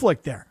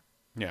conflict there.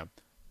 Yeah.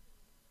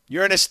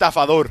 You're an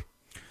estafador.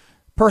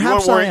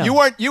 Perhaps I am.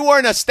 You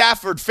weren't a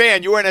Stafford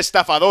fan. You were an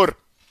estafador.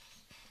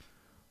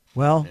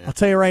 Well, yeah. I'll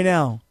tell you right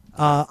now.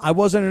 I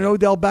wasn't an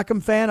Odell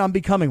Beckham fan. I'm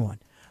becoming one.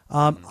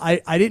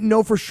 I didn't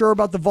know for sure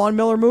about the Von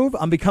Miller move.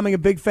 I'm becoming a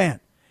big fan.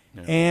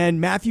 Yeah.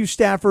 And Matthew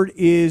Stafford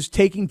is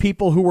taking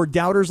people who were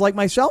doubters like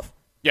myself.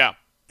 Yeah.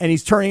 And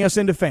he's turning us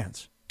into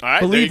fans. All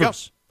right. Believers. There you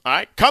go. All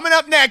right. Coming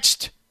up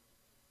next,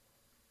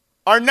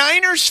 are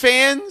Niners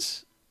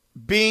fans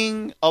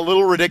being a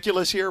little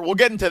ridiculous here? We'll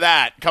get into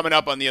that coming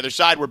up on the other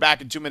side. We're back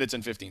in 2 minutes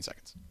and 15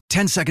 seconds.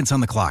 10 seconds on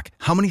the clock.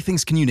 How many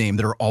things can you name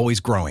that are always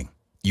growing?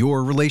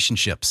 Your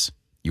relationships,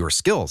 your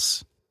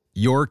skills,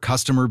 your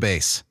customer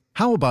base.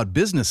 How about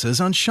businesses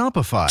on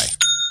Shopify?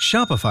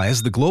 Shopify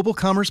is the global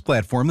commerce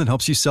platform that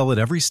helps you sell at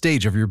every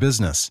stage of your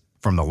business.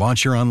 From the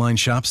launch your online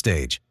shop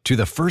stage to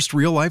the first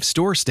real-life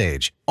store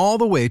stage, all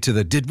the way to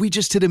the did we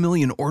just hit a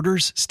million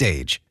orders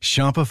stage.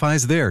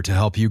 Shopify's there to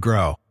help you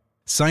grow.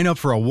 Sign up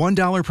for a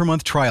 $1 per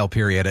month trial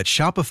period at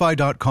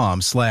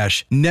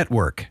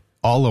shopify.com/network,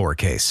 all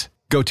lowercase.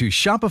 Go to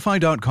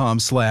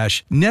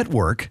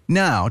shopify.com/network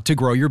now to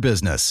grow your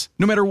business,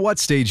 no matter what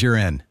stage you're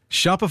in.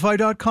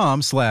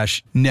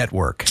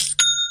 Shopify.com/network.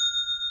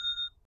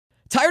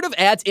 Tired of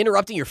ads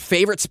interrupting your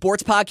favorite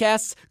sports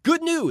podcasts?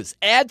 Good news!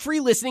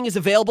 Ad-free listening is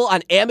available on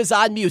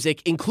Amazon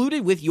Music,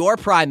 included with your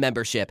Prime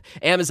membership.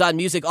 Amazon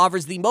Music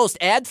offers the most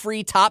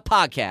ad-free top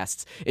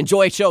podcasts.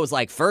 Enjoy shows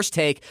like First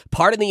Take,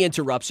 Pardon the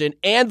Interruption,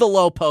 and The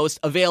Low Post,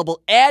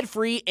 available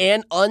ad-free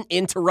and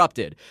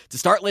uninterrupted. To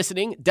start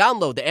listening,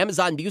 download the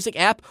Amazon Music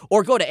app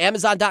or go to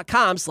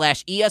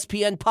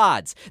amazon.com/ESPN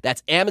Pods.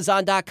 That's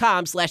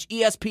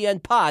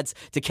amazon.com/ESPN Pods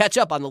to catch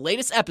up on the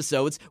latest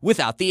episodes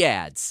without the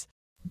ads.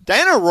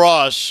 Diana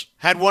Ross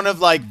had one of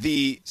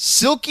the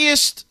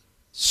silkiest,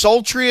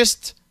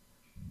 sultriest,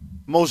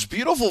 most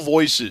beautiful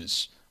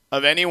voices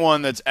of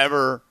anyone that's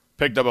ever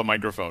picked up a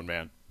microphone,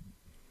 man.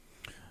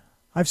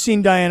 I've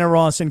seen Diana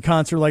Ross in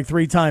concert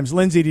 3 times.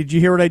 Lindsay, did you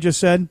hear what I just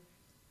said?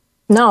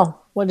 No.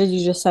 What did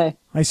you just say?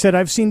 I said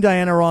I've seen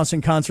Diana Ross in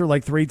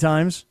concert 3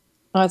 times.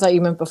 Oh, I thought you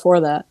meant before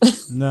that.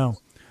 No.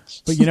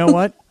 But you know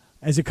what?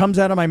 As it comes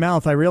out of my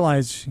mouth, I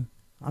realize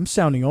I'm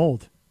sounding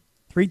old.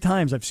 3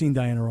 times I've seen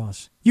Diana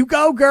Ross. You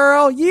go,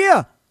 girl.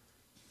 Yeah.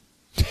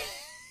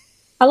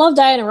 I love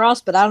Diana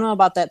Ross, but I don't know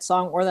about that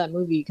song or that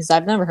movie because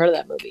I've never heard of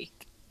that movie.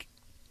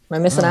 Am I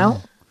missing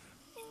out?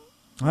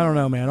 I don't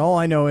know, man. All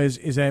I know is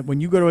that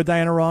when you go to a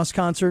Diana Ross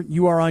concert,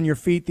 you are on your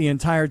feet the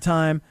entire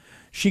time.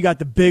 She got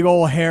the big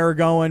old hair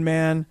going,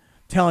 man. I'm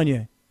telling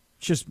you,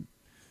 just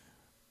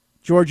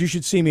George, you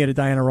should see me at a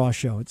Diana Ross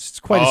show. It's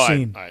quite a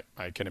scene.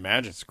 I can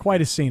imagine. It's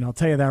quite a scene. I'll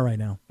tell you that right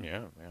now.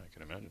 Yeah, I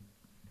can imagine.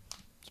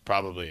 It's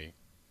probably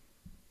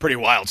pretty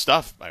wild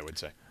stuff, I would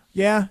say.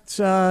 Yeah, it's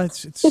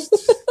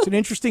an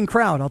interesting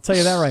crowd. I'll tell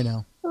you that right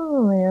now.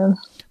 Oh man.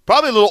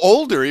 Probably a little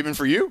older even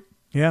for you.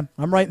 Yeah,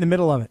 I'm right in the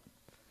middle of it.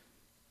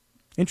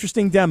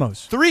 Interesting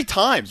demos. 3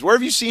 times. Where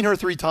have you seen her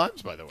 3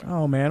 times, by the way?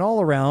 Oh, man,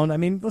 all around. I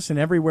mean, listen,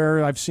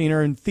 everywhere. I've seen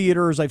her in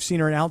theaters. I've seen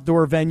her in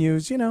outdoor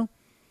venues. You know,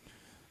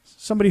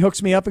 somebody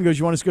hooks me up and goes,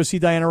 "You want us to go see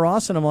Diana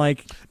Ross?" And I'm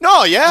like,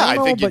 "No, yeah, I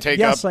know, think you take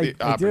yes, up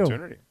the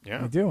opportunity."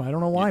 Yeah, I do. I don't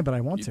know why, but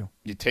I want to.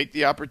 You take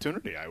the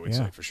opportunity, I would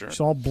say, for sure. It's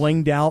all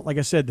blinged out. Like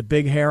I said, the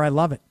big hair. I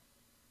love it.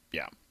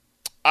 Yeah.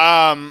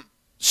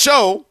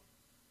 So,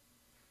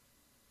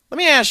 let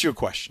me ask you a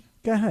question.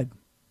 Go ahead.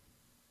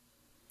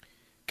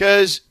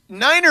 Because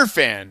Niner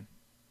fan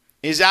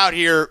is out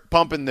here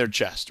pumping their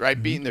chest, right?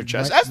 Beating their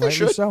chest, as they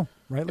should.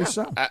 Rightly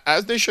so.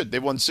 As they should.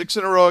 They've won 6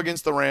 in a row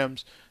against the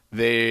Rams.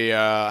 They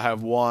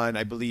have won,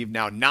 I believe,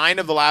 now 9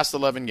 of the last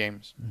 11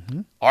 games.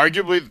 Mm-hmm.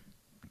 Arguably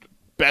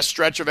best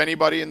stretch of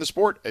anybody in the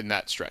sport in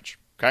that stretch,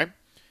 okay?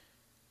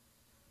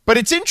 But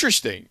it's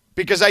interesting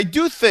because I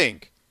do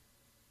think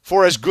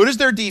for as good as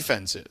their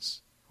defense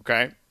is,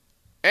 okay?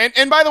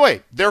 And by the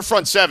way, their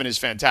front 7 is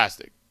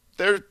fantastic.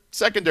 Their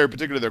secondary,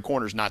 particularly their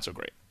corners, not so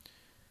great.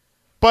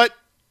 But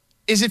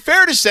is it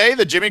fair to say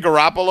that Jimmy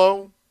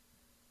Garoppolo,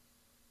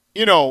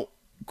 you know,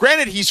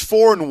 granted he's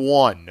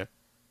 4-1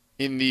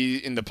 in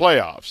the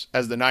playoffs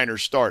as the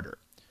Niners starter,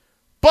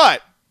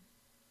 but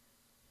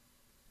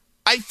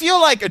I feel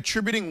like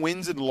attributing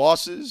wins and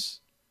losses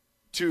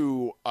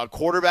to a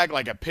quarterback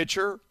like a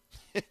pitcher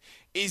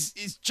is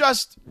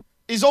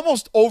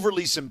almost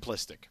overly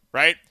simplistic,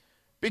 right?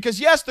 Because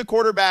yes, the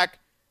quarterback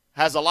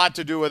has a lot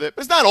to do with it,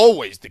 but it's not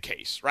always the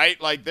case, right?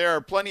 Like there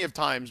are plenty of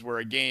times where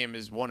a game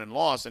is won and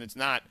lost, and it's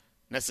not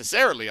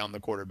necessarily on the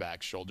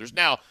quarterback's shoulders.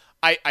 Now,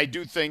 I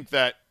do think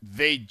that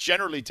they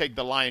generally take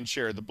the lion's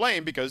share of the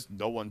blame because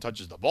no one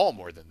touches the ball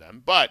more than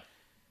them. But,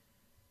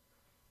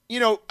 you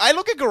know, I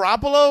look at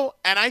Garoppolo,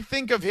 and I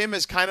think of him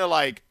as kind of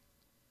like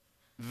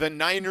the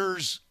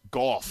Niners'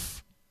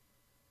 Goff.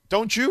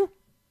 Don't you?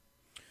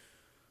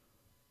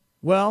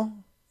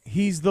 Well,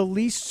 he's the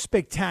least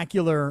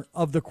spectacular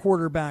of the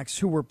quarterbacks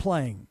who were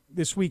playing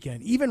this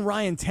weekend. Even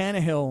Ryan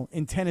Tannehill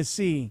in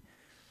Tennessee,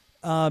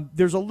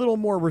 there's a little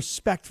more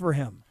respect for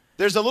him.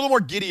 There's a little more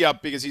giddy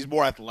up because he's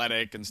more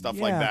athletic and stuff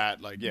like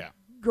that. Like, yeah.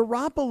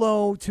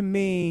 Garoppolo, to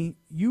me,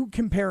 you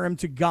compare him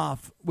to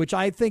Goff, which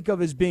I think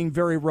of as being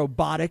very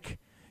robotic,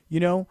 you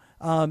know.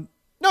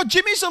 No,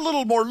 Jimmy's a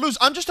little more loose.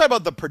 I'm just talking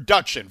about the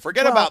production.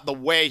 Forget about the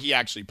way he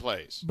actually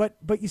plays. But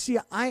you see,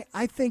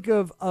 I think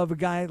of a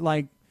guy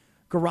like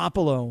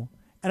Garoppolo,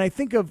 and I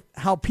think of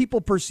how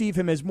people perceive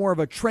him as more of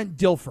a Trent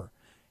Dilfer.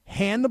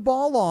 Hand the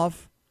ball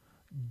off,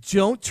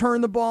 don't turn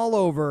the ball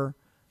over,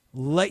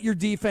 let your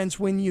defense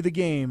win you the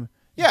game.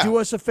 Yeah. Do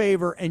us a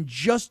favor and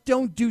just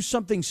don't do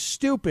something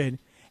stupid.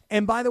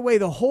 And by the way,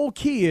 the whole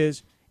key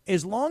is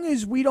as long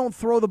as we don't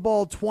throw the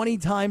ball 20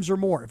 times or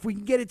more, if we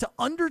can get it to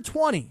under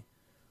 20,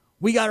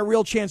 we got a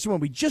real chance to win.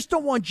 We just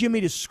don't want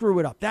Jimmy to screw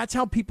it up. That's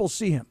how people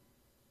see him.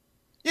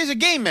 He's a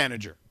game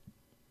manager.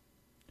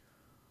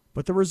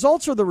 But the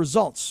results are the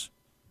results.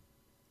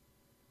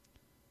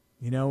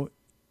 You know,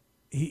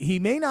 he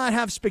may not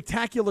have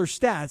spectacular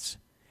stats,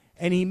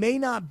 and he may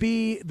not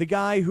be the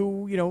guy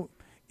who, you know,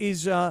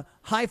 is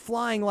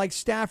high-flying like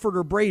Stafford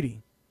or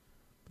Brady.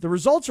 The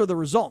results are the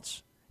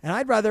results. And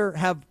I'd rather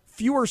have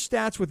fewer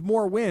stats with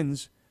more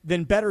wins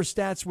than better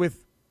stats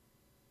with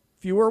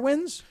fewer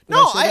wins.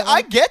 No,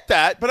 I get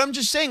that, but I'm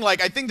just saying,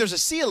 like, I think there's a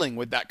ceiling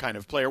with that kind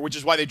of player, which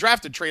is why they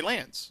drafted Trey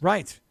Lance.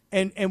 Right.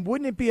 And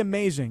wouldn't it be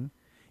amazing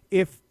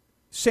if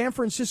San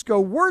Francisco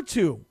were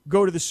to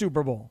go to the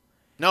Super Bowl?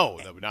 No,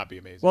 that would not be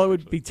amazing. Well, it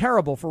would be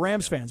terrible for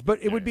Rams fans,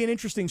 but it would be an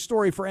interesting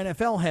story for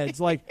NFL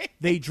heads. Like,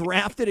 they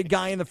drafted a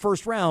guy in the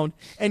first round,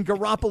 and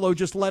Garoppolo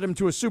just led him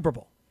to a Super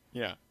Bowl.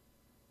 Yeah.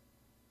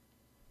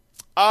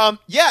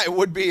 Yeah, it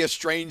would be a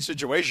strange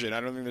situation.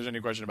 I don't think there's any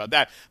question about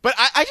that. But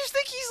I just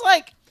think he's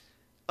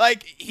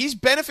like he's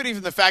benefiting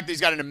from the fact that he's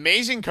got an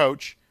amazing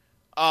coach,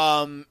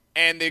 and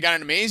they got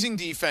an amazing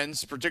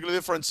defense, particularly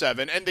the front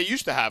 7, and they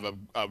used to have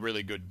a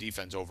really good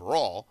defense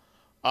overall.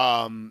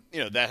 You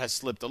know, that has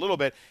slipped a little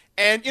bit.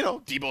 And, you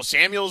know, Deebo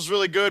Samuel's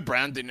really good.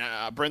 Brendan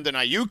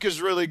Ayuk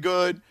is really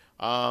good.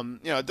 You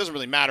know, it doesn't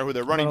really matter who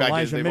their running back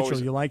is. Elijah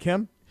Mitchell, you like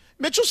him?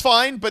 Mitchell's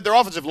fine, but their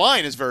offensive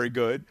line is very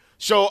good.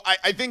 So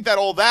I think that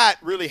all that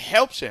really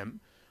helps him.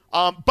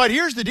 But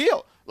here's the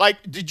deal. Like,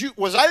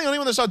 was I the only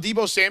one that saw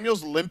Deebo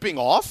Samuel's limping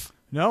off?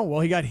 No,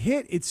 well, he got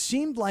hit. It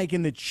seemed like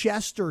in the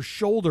chest or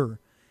shoulder.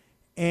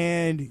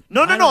 And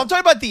No. I'm talking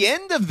about the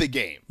end of the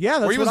game. Yeah,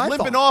 that's where he was what I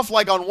limping thought. off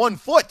like on one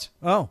foot.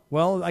 Oh,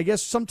 well, I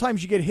guess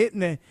sometimes you get hit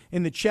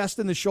in the chest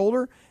and the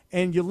shoulder,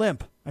 and you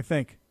limp, I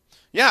think.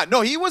 Yeah,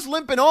 no, he was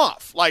limping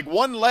off, like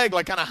one leg,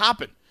 like kind of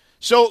hopping.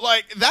 So,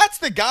 like, that's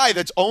the guy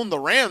that's owned the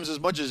Rams as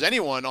much as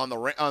anyone on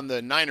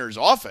the Niners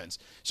offense.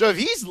 So if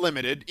he's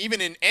limited, even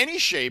in any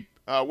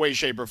way,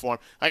 shape, or form,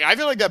 like, I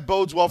feel like that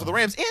bodes well for the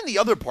Rams. And the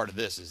other part of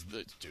this is,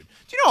 dude, do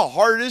you know how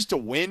hard it is to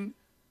win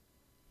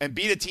and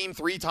beat a team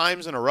 3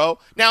 times in a row?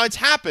 Now, it's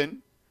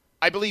happened,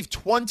 I believe,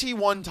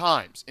 21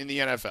 times in the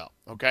NFL,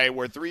 okay,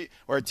 where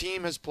a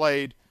team has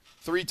played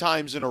 3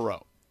 times in a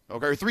row,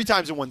 okay, or 3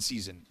 times in one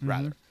season,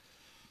 rather.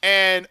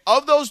 And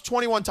of those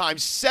 21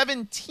 times,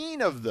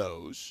 17 of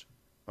those,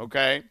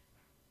 okay,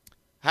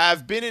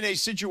 have been in a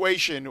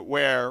situation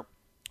where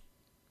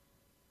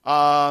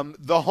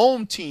the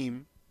home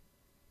team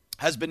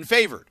has been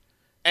favored.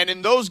 And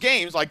in those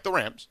games, like the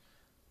Rams,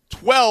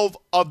 12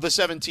 of the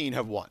 17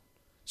 have won.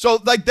 So,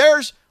 like,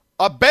 there's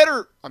a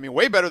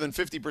way better than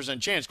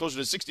 50% chance,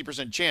 closer to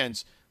 60%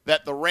 chance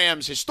that the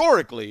Rams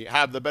historically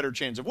have the better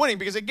chance of winning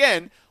because,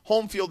 again,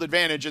 home field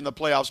advantage in the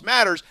playoffs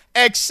matters,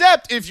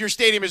 except if your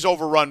stadium is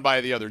overrun by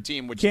the other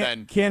team, which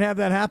can't have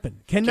that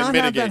happen. Cannot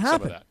have that happen.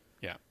 Some of that.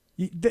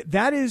 Yeah.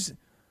 That is,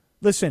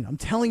 listen, I'm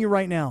telling you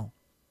right now,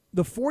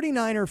 the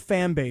 49er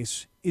fan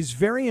base is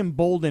very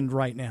emboldened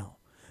right now.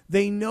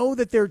 They know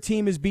that their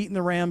team has beaten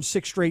the Rams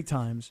 6 straight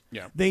times.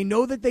 Yeah. They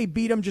know that they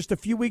beat them just a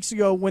few weeks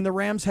ago when the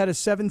Rams had a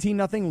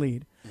 17-0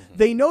 lead.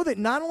 They know that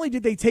not only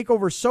did they take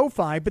over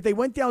SoFi, but they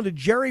went down to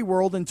Jerry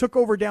World and took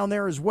over down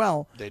there as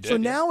well. They did, so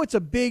now it's a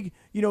big,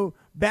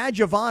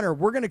 badge of honor.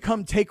 We're going to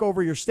come take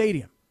over your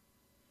stadium.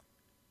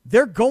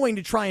 They're going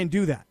to try and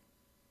do that.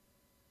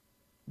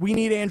 We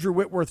need Andrew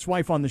Whitworth's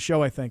wife on the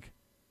show, I think.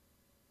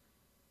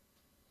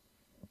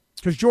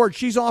 Because, George,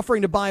 she's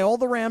offering to buy all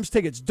the Rams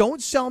tickets.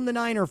 Don't sell them to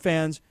Niner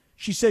fans.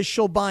 She says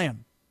she'll buy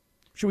them.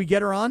 Should we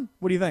get her on?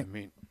 What do you think? I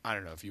mean, I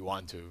don't know if you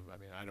want to. I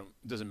mean,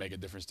 it doesn't make a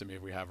difference to me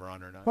if we have her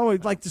on or not. Well,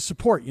 we'd like to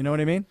support, you know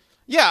what I mean?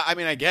 Yeah, I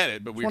mean, I get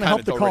it, but we're kind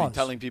of already cause.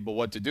 telling people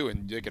what to do,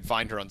 and they could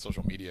find her on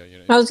social media.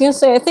 I was going to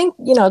say, I think,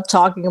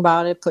 talking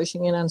about it,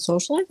 pushing it on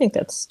social, I think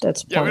that's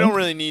yeah, we don't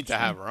really need to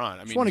have her on.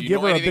 I mean, do you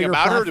know anything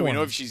about her? Do we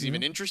know if she's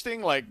even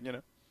interesting? Like,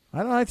 I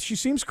don't know. She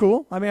seems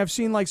cool. I mean, I've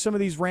seen like some of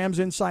these Rams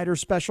Insider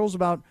specials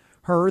about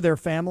her, their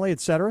family,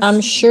 etc.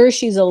 I'm sure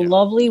she's a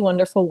lovely,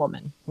 wonderful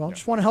woman. Well, I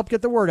just want to help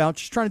get the word out.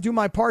 Just trying to do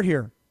my part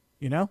here,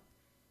 Yeah.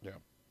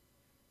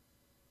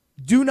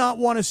 Do not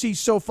want to see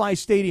SoFi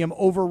Stadium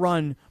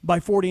overrun by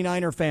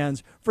 49er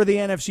fans for the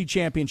NFC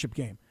Championship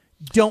game.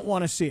 Don't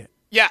want to see it.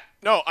 Yeah,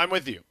 no, I'm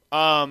with you.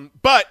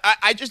 But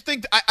I just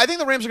think I think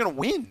the Rams are going to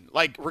win,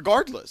 like,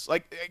 regardless.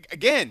 Like,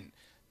 again,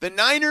 the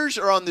Niners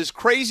are on this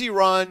crazy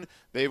run.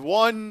 They've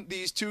won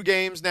these 2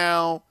 games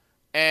now,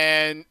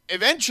 and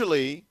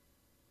eventually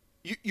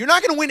you're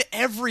not going to win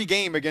every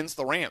game against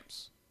the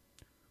Rams.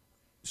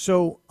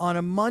 So on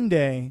a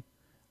Monday,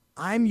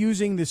 I'm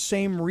using the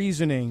same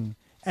reasoning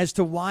as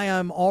to why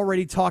I'm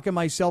already talking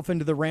myself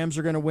into the Rams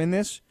are going to win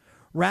this.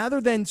 Rather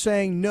than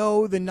saying,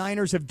 no, the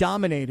Niners have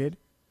dominated,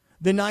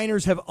 the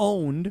Niners have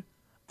owned,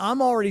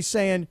 I'm already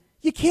saying,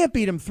 you can't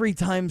beat them 3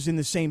 times in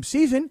the same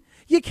season.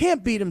 You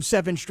can't beat them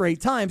 7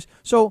 straight times.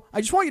 So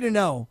I just want you to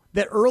know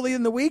that early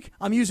in the week,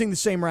 I'm using the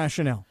same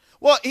rationale.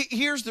 Well,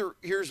 here's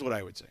what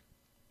I would say,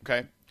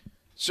 okay?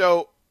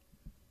 So,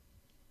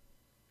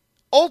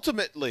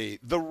 ultimately,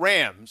 the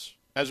Rams,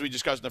 as we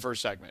discussed in the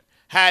first segment,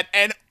 had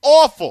an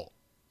awful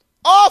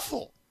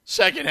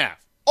second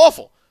half.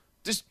 Awful.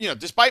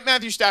 Despite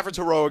Matthew Stafford's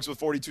heroics with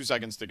 42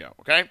 seconds to go,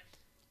 okay?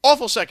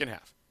 Awful second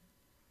half.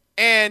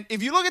 And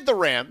if you look at the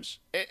Rams,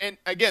 and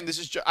again,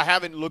 I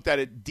haven't looked at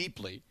it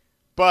deeply,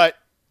 but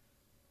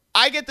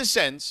I get the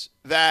sense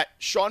that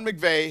Sean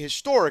McVay,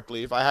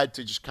 historically, if I had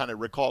to just kind of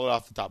recall it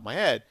off the top of my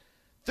head,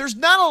 there's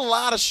not a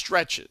lot of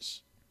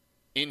stretches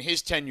in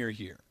his tenure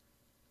here.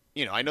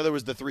 I know there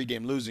was the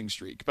 3-game losing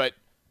streak, but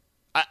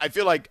I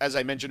feel like, as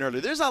I mentioned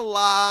earlier, there's a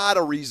lot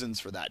of reasons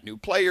for that. New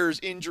players,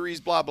 injuries,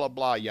 blah, blah,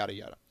 blah, yada,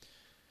 yada.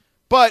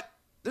 But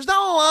there's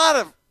not a lot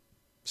of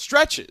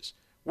stretches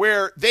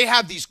where they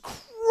have these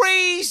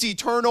crazy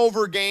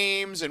turnover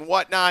games and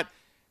whatnot,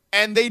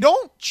 and they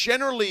don't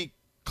generally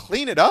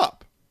clean it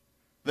up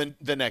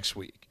the next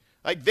week.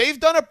 Like, they've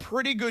done a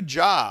pretty good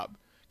job,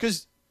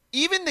 because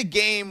even the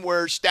game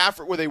where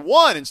they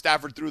won and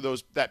Stafford threw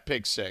that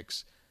pick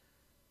 6,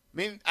 I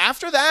mean,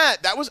 after that,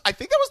 I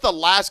think that was the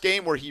last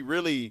game where he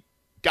really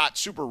got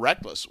super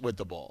reckless with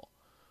the ball.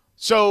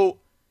 So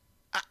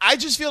I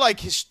just feel like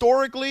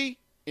historically,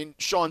 in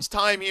Sean's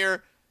time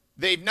here,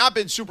 they've not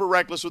been super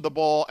reckless with the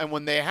ball, and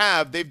when they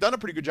have, they've done a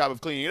pretty good job of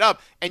cleaning it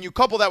up. And you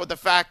couple that with the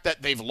fact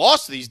that they've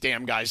lost these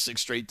damn guys 6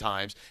 straight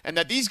times, and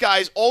that these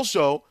guys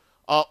also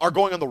are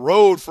going on the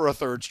road for a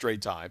 3rd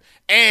straight time,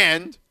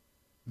 and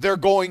they're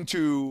going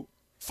to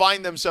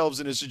find themselves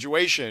in a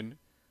situation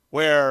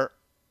where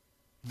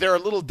they're a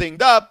little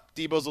dinged up.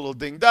 Debo's a little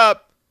dinged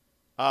up.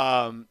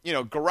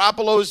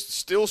 Garoppolo's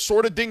still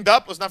sort of dinged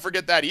up. Let's not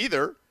forget that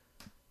either.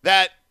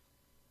 That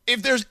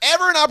if there's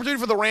ever an opportunity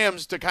for the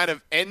Rams to kind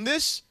of end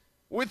this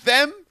with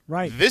them,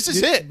 right, this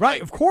is it.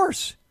 Right, of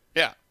course.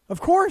 Yeah. Of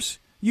course.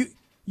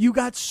 You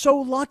got so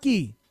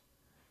lucky.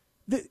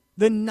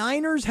 The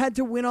Niners had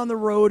to win on the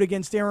road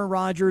against Aaron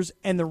Rodgers,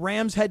 and the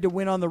Rams had to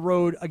win on the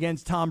road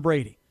against Tom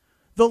Brady.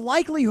 The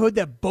likelihood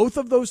that both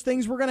of those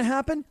things were going to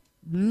happen,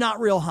 not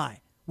real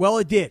high. Well,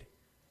 it did.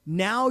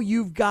 Now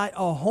you've got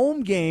a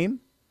home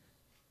game,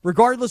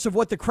 regardless of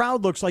what the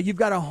crowd looks like. You've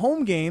got a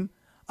home game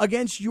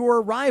against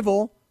your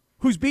rival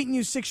who's beaten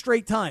you 6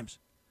 straight times.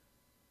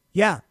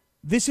 Yeah,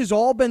 this has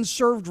all been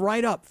served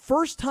right up.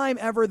 First time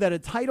ever that a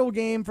title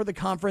game for the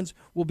conference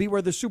will be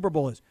where the Super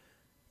Bowl is.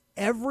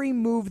 Every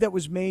move that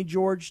was made,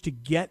 George, to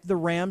get the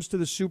Rams to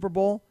the Super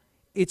Bowl,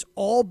 it's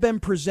all been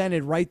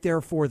presented right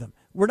there for them.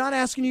 We're not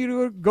asking you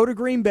to go to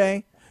Green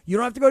Bay. You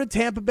don't have to go to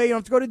Tampa Bay. You don't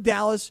have to go to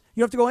Dallas.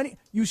 You don't have to go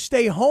you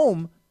stay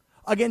home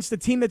against the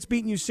team that's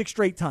beaten you 6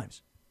 straight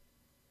times.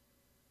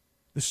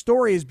 The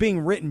story is being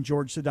written,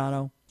 George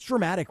Sedano. It's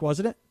dramatic,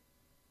 wasn't it?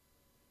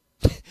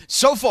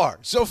 So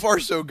far, so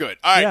good.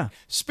 All right. Yeah.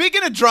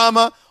 Speaking of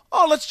drama,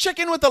 let's check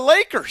in with the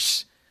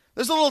Lakers.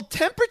 There's a little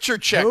temperature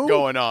check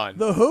going on.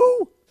 The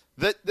who?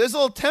 There's a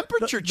little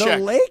temperature check.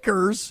 The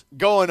Lakers?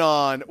 Going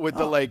on with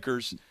the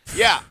Lakers.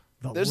 Yeah.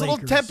 There's a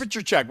little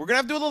temperature check. We're going to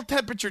have to do a little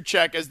temperature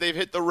check as they've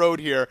hit the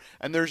road here.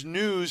 And there's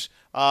news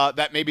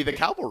that maybe the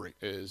cavalry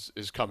is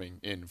coming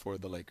in for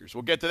the Lakers.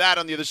 We'll get to that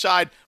on the other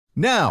side.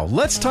 Now,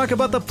 let's talk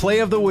about the play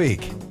of the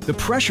week. The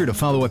pressure to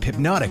follow up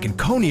Hypnotic and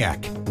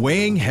Cognac,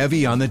 weighing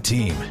heavy on the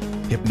team.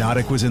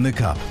 Hypnotic was in the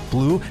cup,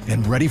 blue,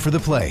 and ready for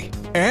the play.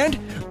 And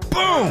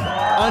boom!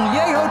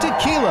 Añejo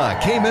Tequila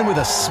came in with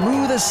a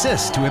smooth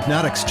assist to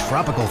Hypnotic's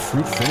tropical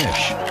fruit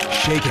finish.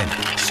 Shaken,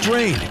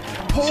 strained,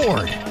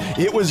 poured.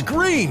 It was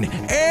green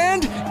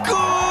and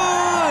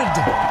good!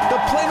 The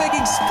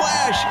playmaking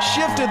splash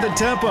shifted the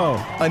tempo.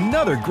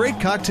 Another great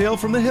cocktail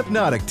from the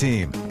Hypnotic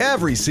team.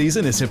 Every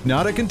season is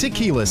Hypnotic and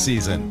Tequila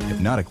season.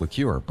 Hypnotic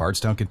Liqueur,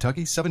 Bardstown,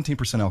 Kentucky,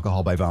 17%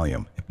 alcohol by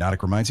volume.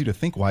 Hypnotic reminds you to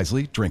think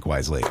wisely, drink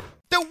wisely.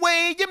 The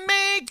way you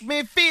make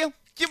me feel,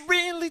 you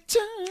really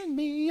turn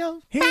me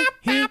on.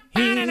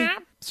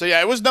 So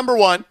yeah, it was number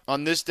 1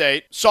 on this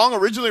date. Song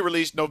originally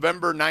released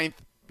November 9th,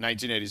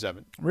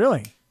 1987.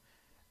 Really?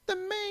 The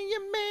way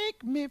you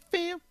make me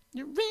feel,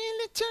 you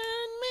really turn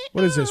me on.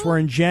 What is this? We're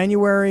in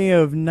January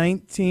of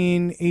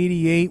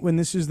 1988 when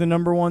this is the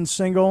number 1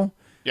 single?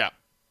 Yeah.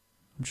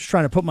 I'm just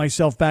trying to put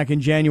myself back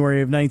in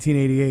January of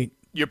 1988.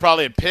 You're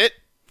probably at Pitt?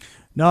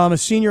 No, I'm a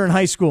senior in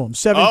high school. I'm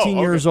 17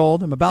 years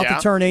old. I'm about to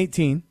turn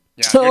 18.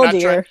 Yeah,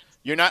 dear.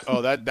 You're not.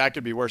 That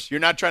could be worse.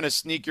 You're not trying to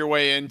sneak your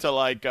way into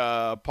like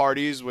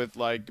parties with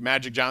like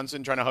Magic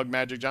Johnson, trying to hug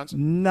Magic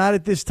Johnson. Not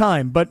at this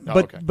time, but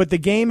the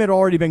game had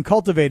already been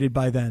cultivated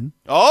by then.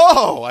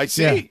 Oh, I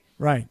see. Yeah,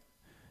 right.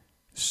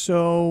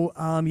 So,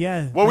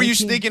 yeah. What were you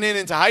sneaking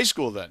into high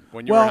school then?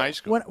 When you were in high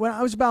school? When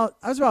I was about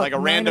like a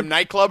random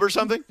nightclub or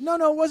something. No,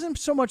 it wasn't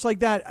so much like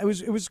that.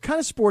 It was kind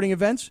of sporting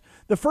events.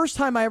 The first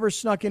time I ever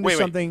snuck into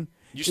something.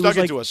 You snuck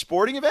into a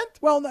sporting event?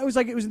 Well, it was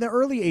in the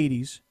early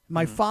 80s.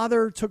 My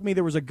father took me.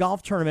 There was a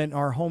golf tournament in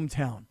our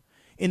hometown,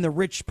 in the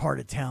rich part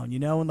of town,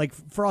 and like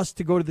for us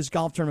to go to this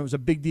golf tournament was a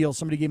big deal.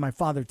 Somebody gave my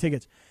father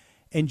tickets,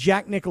 and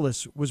Jack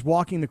Nicklaus was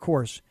walking the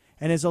course.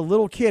 And as a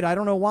little kid, I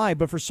don't know why,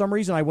 but for some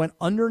reason I went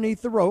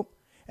underneath the rope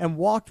and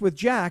walked with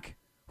Jack,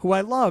 who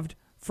I loved,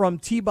 from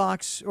tee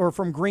box or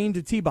from green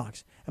to tee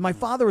box. And my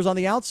father was on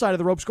the outside of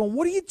the ropes going,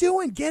 "What are you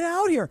doing? Get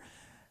out here!"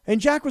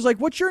 And Jack was like,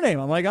 "What's your name?"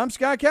 I'm like, "I'm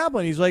Scott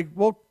Kaplan." He's like,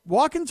 "Well,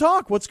 walk and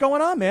talk. What's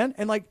going on, man?"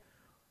 And like.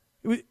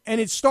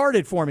 It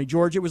started for me,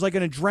 George. It was like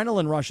an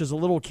adrenaline rush as a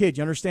little kid.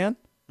 You understand?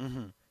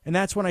 Mm-hmm. And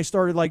that's when I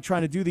started like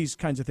trying to do these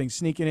kinds of things,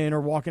 sneaking in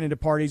or walking into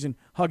parties and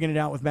hugging it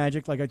out with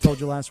Magic, like I told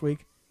you last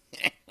week.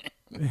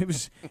 It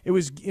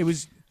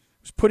was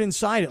put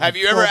inside it. Have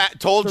you ever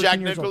told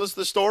Jack Nicklaus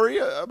the story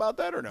about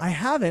that or no? I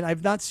haven't.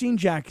 I've not seen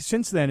Jack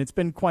since then. It's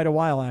been quite a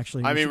while,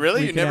 actually. I mean,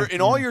 really? You never,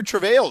 in all your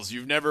travails,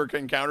 you've never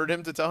encountered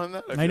him to tell him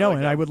that? I know,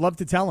 and I would love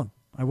to tell him.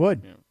 I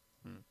would. Yeah.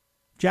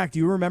 Jack, do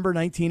you remember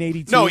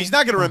 1982? No, he's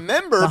not going to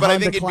remember, but I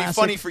think it'd be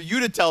funny for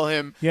you to tell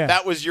him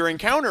that was your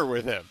encounter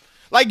with him.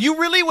 Like, you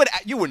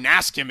wouldn't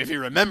ask him if he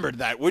remembered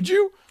that, would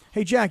you?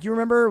 Hey, Jack, you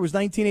remember it was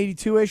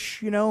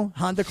 1982-ish,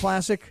 Honda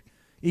Classic,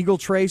 Eagle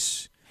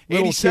Trace,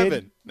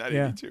 87, not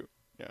 82.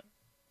 Yeah.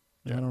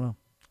 I don't know.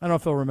 I don't know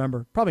if he'll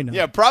remember. Probably not.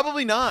 Yeah,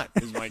 probably not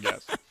is my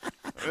guess.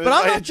 But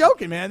I'm not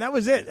joking, man. That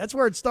was it. That's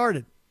where it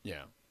started.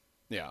 Yeah.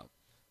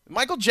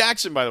 Michael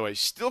Jackson, by the way,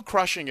 still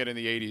crushing it in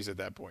the 80s at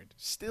that point.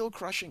 Still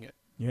crushing it.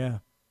 Yeah.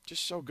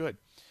 Just so good.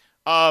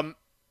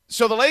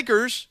 So the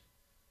Lakers,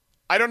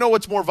 I don't know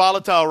what's more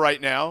volatile right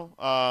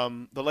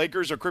now. The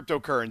Lakers are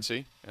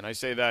cryptocurrency, and I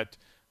say that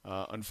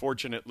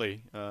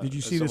unfortunately. Did you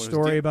see the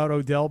story about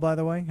Odell, by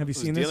the way? Have you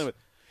seen this?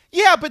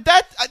 Yeah, but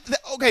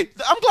okay,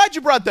 I'm glad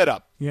you brought that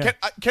up. Yeah.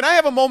 Can I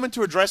have a moment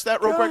to address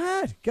that real quick?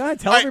 Go ahead.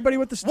 Tell everybody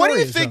what the story is. What do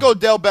you think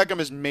Odell Beckham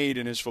has made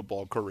in his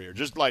football career?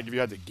 Just like if you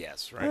had to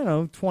guess, right? I don't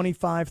know,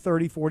 25,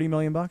 30, 40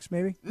 million bucks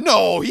maybe?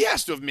 No, he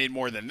has to have made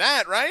more than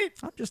that, right?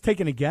 I'm just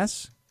taking a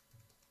guess.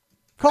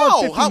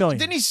 Call it 50 million.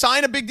 Didn't he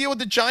sign a big deal with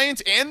the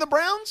Giants and the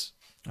Browns?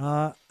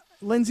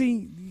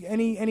 Lindsay,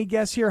 any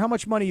guess here? How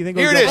much money do you think?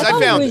 Here it is. I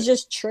found he was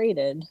just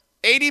traded.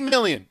 $80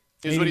 million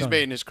is what he's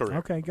made in his career.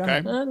 Okay, go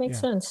ahead. That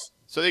makes sense.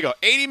 So there you go.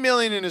 $80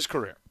 million in his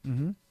career.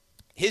 Mm-hmm.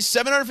 His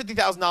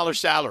 $750,000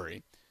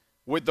 salary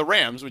with the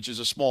Rams, which is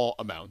a small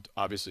amount,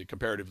 obviously,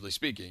 comparatively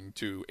speaking,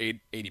 to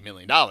 $80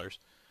 million,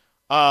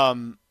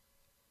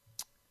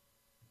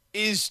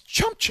 is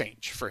chump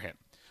change for him.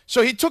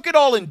 So he took it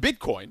all in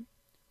Bitcoin,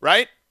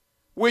 right?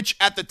 Which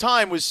at the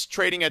time was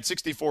trading at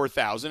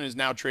 64,000, is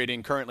now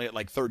trading currently at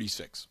like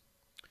 36.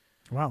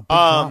 Wow. Big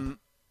drop.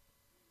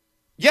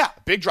 Yeah,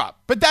 big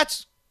drop. But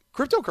that's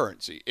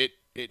cryptocurrency.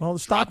 Well, the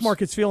stock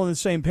market's feeling the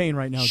same pain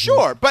right now.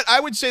 Sure, but I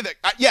would say that,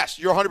 yes,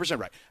 you're 100%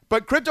 right.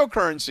 But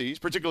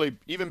cryptocurrencies, particularly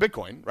even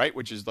Bitcoin, right,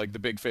 which is like the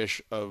big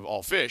fish of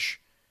all fish,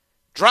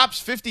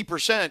 drops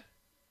 50%.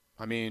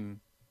 I mean,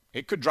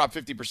 it could drop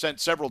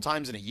 50% several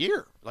times in a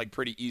year, like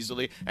pretty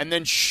easily, and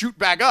then shoot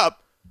back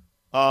up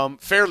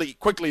fairly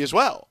quickly as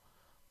well.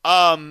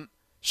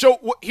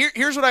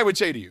 Here's what I would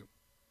say to you.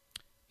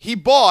 He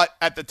bought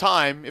at the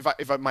time, if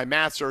my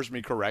math serves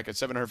me correct, at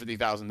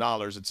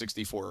 $750,000 at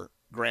 64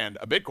 grand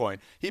a Bitcoin.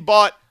 He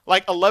bought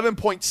like 11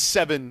 and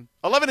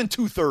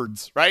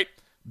 2/3, right?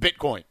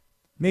 Bitcoin.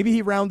 Maybe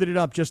he rounded it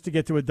up just to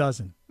get to a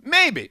dozen.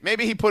 Maybe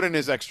he put in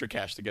his extra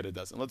cash to get a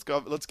dozen. Let's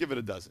give it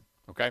a dozen.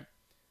 Okay.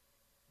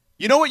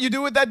 You know what you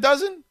do with that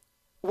dozen?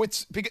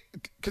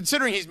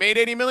 Considering he's made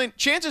 80 million,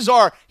 chances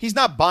are he's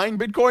not buying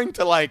Bitcoin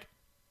to like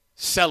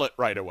sell it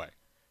right away.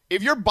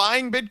 If you're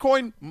buying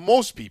Bitcoin,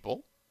 most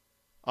people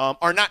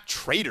are not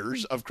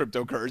traders of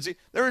cryptocurrency.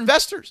 They're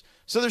investors.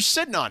 So they're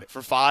sitting on it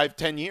for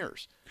 5-10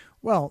 years.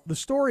 Well, the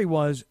story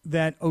was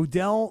that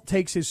Odell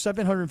takes his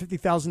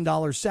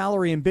 $750,000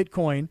 salary in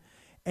Bitcoin,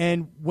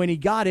 and when he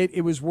got it,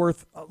 it was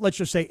worth, let's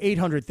just say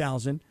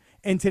 $800,000,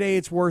 and today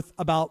it's worth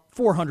about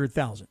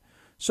 $400,000.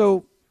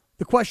 So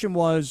the question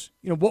was,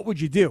 what would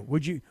you do?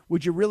 Would you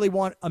really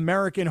want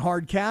American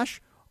hard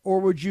cash, or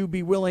would you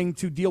be willing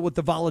to deal with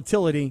the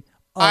volatility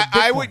of Bitcoin?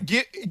 I would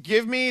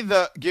give me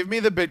the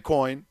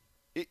Bitcoin.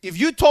 If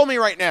you told me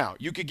right now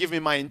you could give me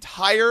my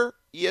entire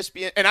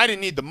ESPN, and I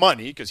didn't need the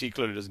money because he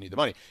clearly doesn't need the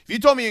money. If you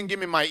told me you can give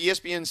me my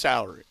ESPN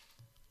salary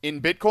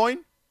in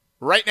Bitcoin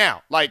right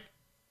now, like,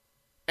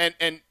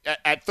 and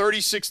at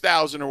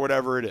 36,000 or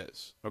whatever it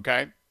is,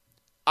 okay,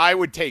 I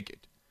would take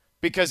it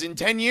because in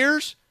 10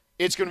 years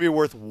it's going to be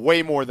worth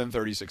way more than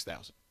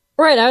 36,000.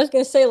 Right. I was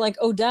going to say, like,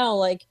 Odell,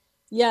 like,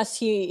 yes,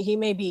 he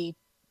may be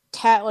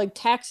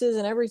taxes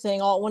and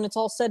everything all when it's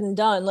all said and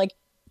done, like,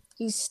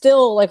 he's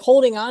still like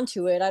holding on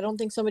to it. I don't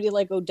think somebody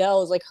like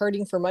Odell is like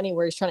hurting for money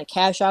where he's trying to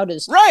cash out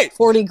his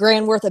 40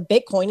 grand worth of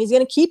Bitcoin. He's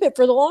going to keep it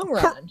for the long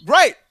run.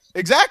 Right.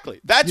 Exactly.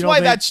 That's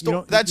why that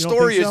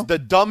story is the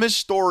dumbest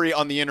story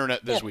on the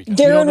internet this week.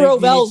 Darren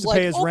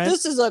Rovell.Learn's like,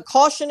 this is a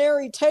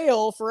cautionary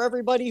tale for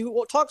everybody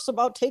who talks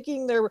about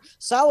taking their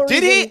salaries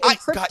in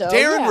crypto. God,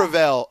 Darren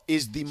Rovell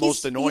is the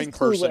most annoying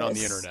person on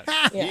the internet.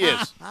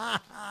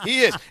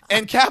 He is.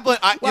 And Kaplan,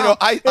 I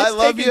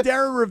love you.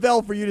 Darren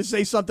Rovell for you to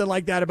say something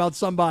like that about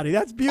somebody.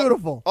 That's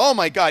beautiful. Oh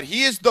my God.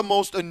 He is the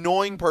most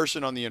annoying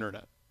person on the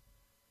internet.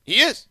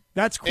 He is.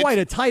 That's quite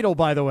a title,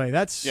 by the way.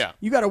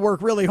 You got to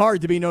work really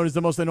hard to be known as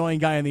the most annoying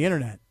guy on the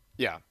internet.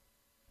 Yeah.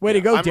 Way to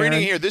go, I'm Darren.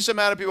 reading here. This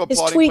amount of people his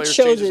applauding tweet players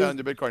shows changes out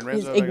into Bitcoin.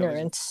 His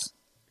ignorance.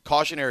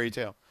 Cautionary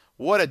tale.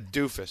 What a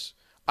doofus.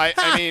 I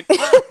mean,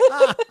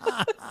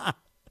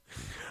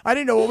 I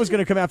didn't know what was going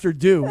to come after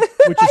do,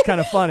 which is kind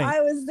of funny. I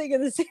was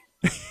thinking the same.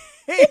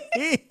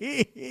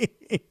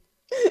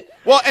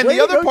 Well, and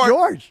the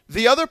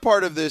other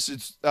part of this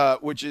is,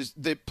 which is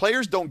the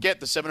players don't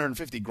get the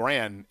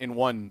 $750,000 in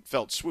one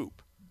felt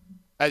swoop.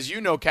 As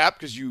you know, Cap,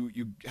 because you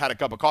had a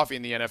cup of coffee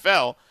in the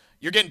NFL,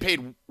 you're getting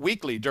paid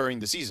weekly during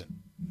the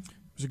season. It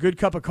was a good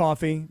cup of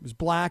coffee. It was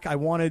black. I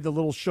wanted a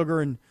little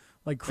sugar and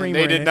like creamer.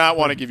 And they did not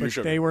want to give you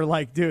sugar. They were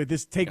like, dude,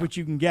 take what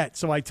you can get.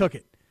 So I took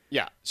it.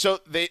 Yeah. So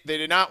they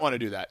did not want to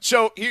do that.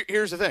 So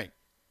here's the thing.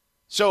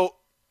 So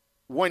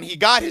when he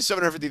got his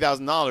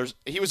 $750,000,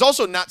 he was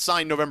also not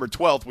signed November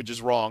 12th, which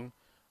is wrong.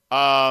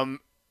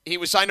 He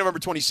was signed November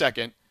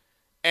 22nd,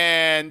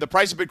 and the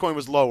price of Bitcoin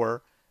was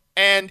lower.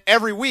 And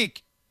every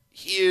week,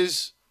 he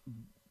is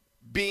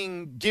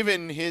being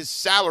given his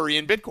salary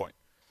in Bitcoin.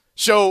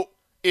 So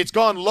it's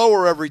gone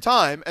lower every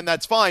time, and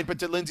that's fine. But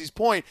to Lindsay's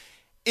point,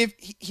 if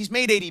he's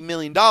made $80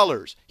 million,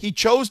 he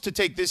chose to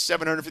take this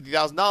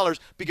 $750,000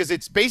 because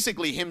it's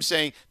basically him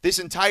saying this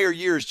entire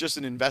year is just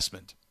an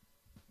investment.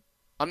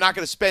 I'm not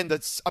going to spend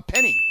a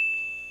penny.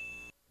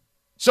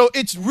 So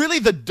it's really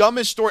the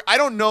dumbest story. I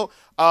don't know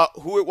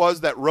who it was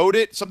that wrote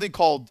it. Something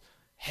called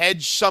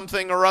Hedge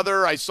something or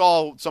other. I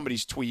saw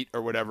somebody's tweet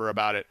or whatever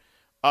about it.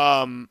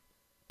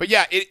 But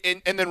yeah,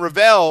 and then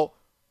Rovell,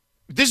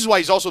 this is why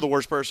he's also the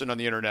worst person on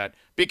the internet,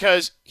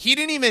 because he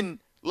didn't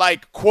even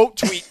like quote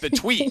tweet the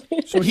tweet.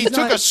 So he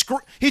took a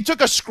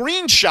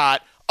screenshot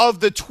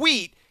of the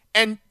tweet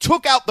and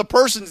took out the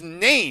person's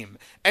name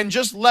and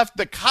just left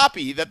the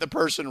copy that the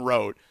person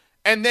wrote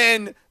and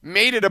then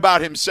made it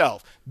about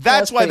himself.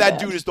 That's why that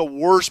dude is the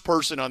worst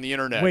person on the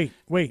internet.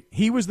 Wait.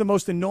 He was the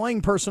most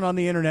annoying person on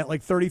the internet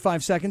like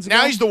 35 seconds ago?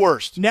 Now he's the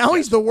worst. Now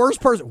he's the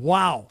worst person.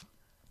 Wow.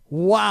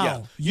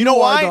 Yeah. You know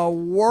why? The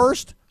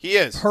worst he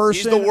is.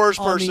 He's the worst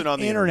person on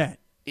the internet.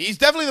 He's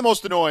definitely the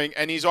most annoying,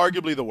 and he's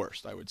arguably the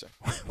worst, I would say.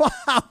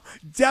 Wow.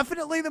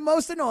 Definitely the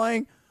most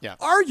annoying, Yeah.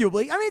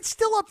 Arguably. I mean, it's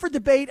still up for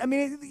debate. I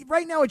mean,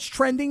 right now it's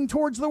trending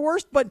towards the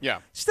worst, but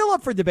still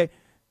up for debate.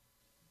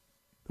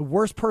 The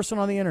worst person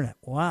on the internet.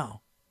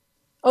 Wow.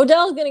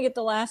 Odell's going to get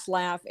the last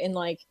laugh in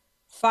like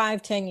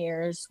 5-10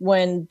 years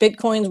when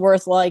Bitcoin's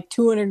worth like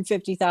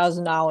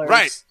 $250,000.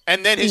 Right.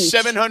 And then his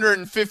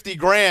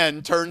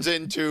 $750,000 turns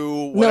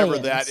into whatever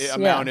that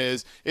amount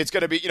is. It's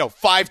going to be,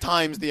 5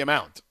 times the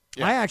amount.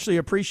 Yeah. I actually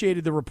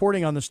appreciated the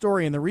reporting on the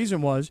story, and the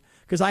reason was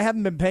because I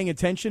haven't been paying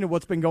attention to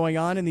what's been going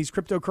on in these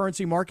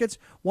cryptocurrency markets.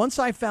 Once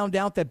I found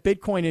out that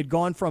Bitcoin had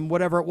gone from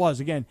whatever it was,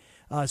 again,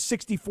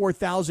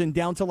 64,000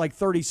 down to like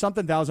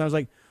 30-something thousand, I was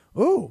like,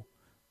 ooh,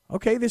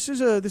 okay, this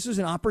is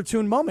an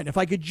opportune moment. If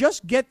I could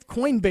just get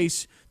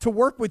Coinbase to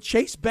work with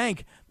Chase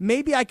Bank,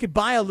 maybe I could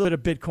buy a little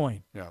bit of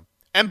Bitcoin. Yeah.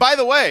 And by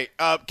the way,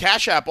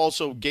 Cash App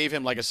also gave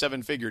him like a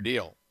 7-figure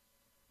deal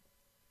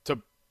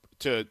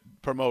to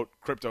promote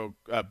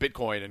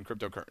Bitcoin and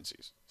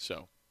cryptocurrencies.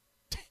 So,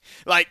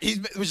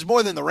 it was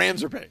more than the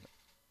Rams are paying.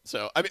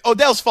 So, I mean,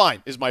 Odell's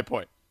fine, is my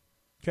point.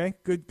 Okay,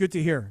 good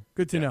to hear.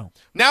 Good to know.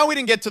 Now we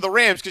didn't get to the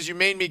Rams because you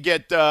made me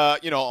get,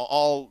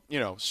 all,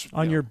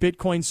 on your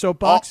Bitcoin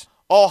soapbox?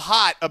 All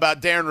hot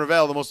about Darren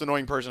Rovell, the most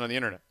annoying person on the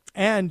internet.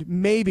 And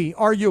maybe,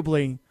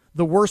 arguably,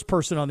 the worst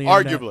person on the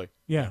internet. Arguably.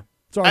 Yeah.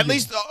 At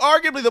least,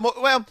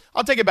 arguably,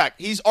 I'll take it back.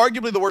 He's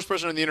arguably the worst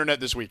person on the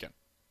internet this weekend.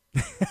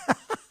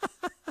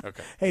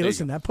 Okay. Hey,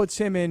 listen, that puts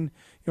him in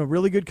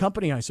really good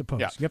company, I suppose.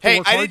 Yeah. You have to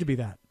work hard to be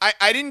that.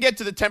 I didn't get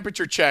to the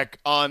temperature check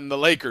on the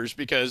Lakers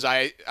because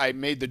I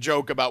made the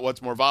joke about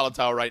what's more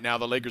volatile right now,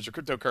 the Lakers or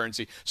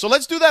cryptocurrency. So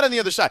let's do that on the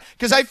other side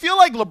because I feel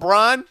like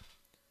LeBron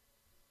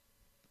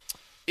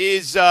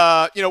is,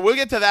 we'll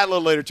get to that a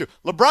little later too.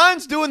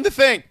 LeBron's doing the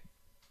thing.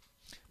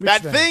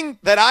 That thing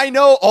that I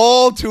know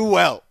all too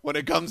well when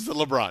it comes to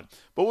LeBron.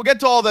 But we'll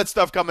get to all that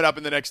stuff coming up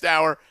in the next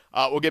hour.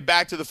 We'll get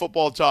back to the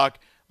football talk.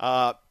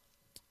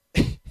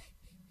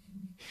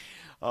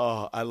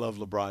 Oh, I love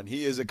LeBron.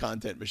 He is a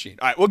content machine.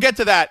 All right, we'll get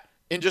to that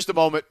in just a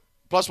moment,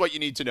 plus what you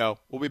need to know.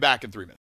 We'll be back in 3 minutes.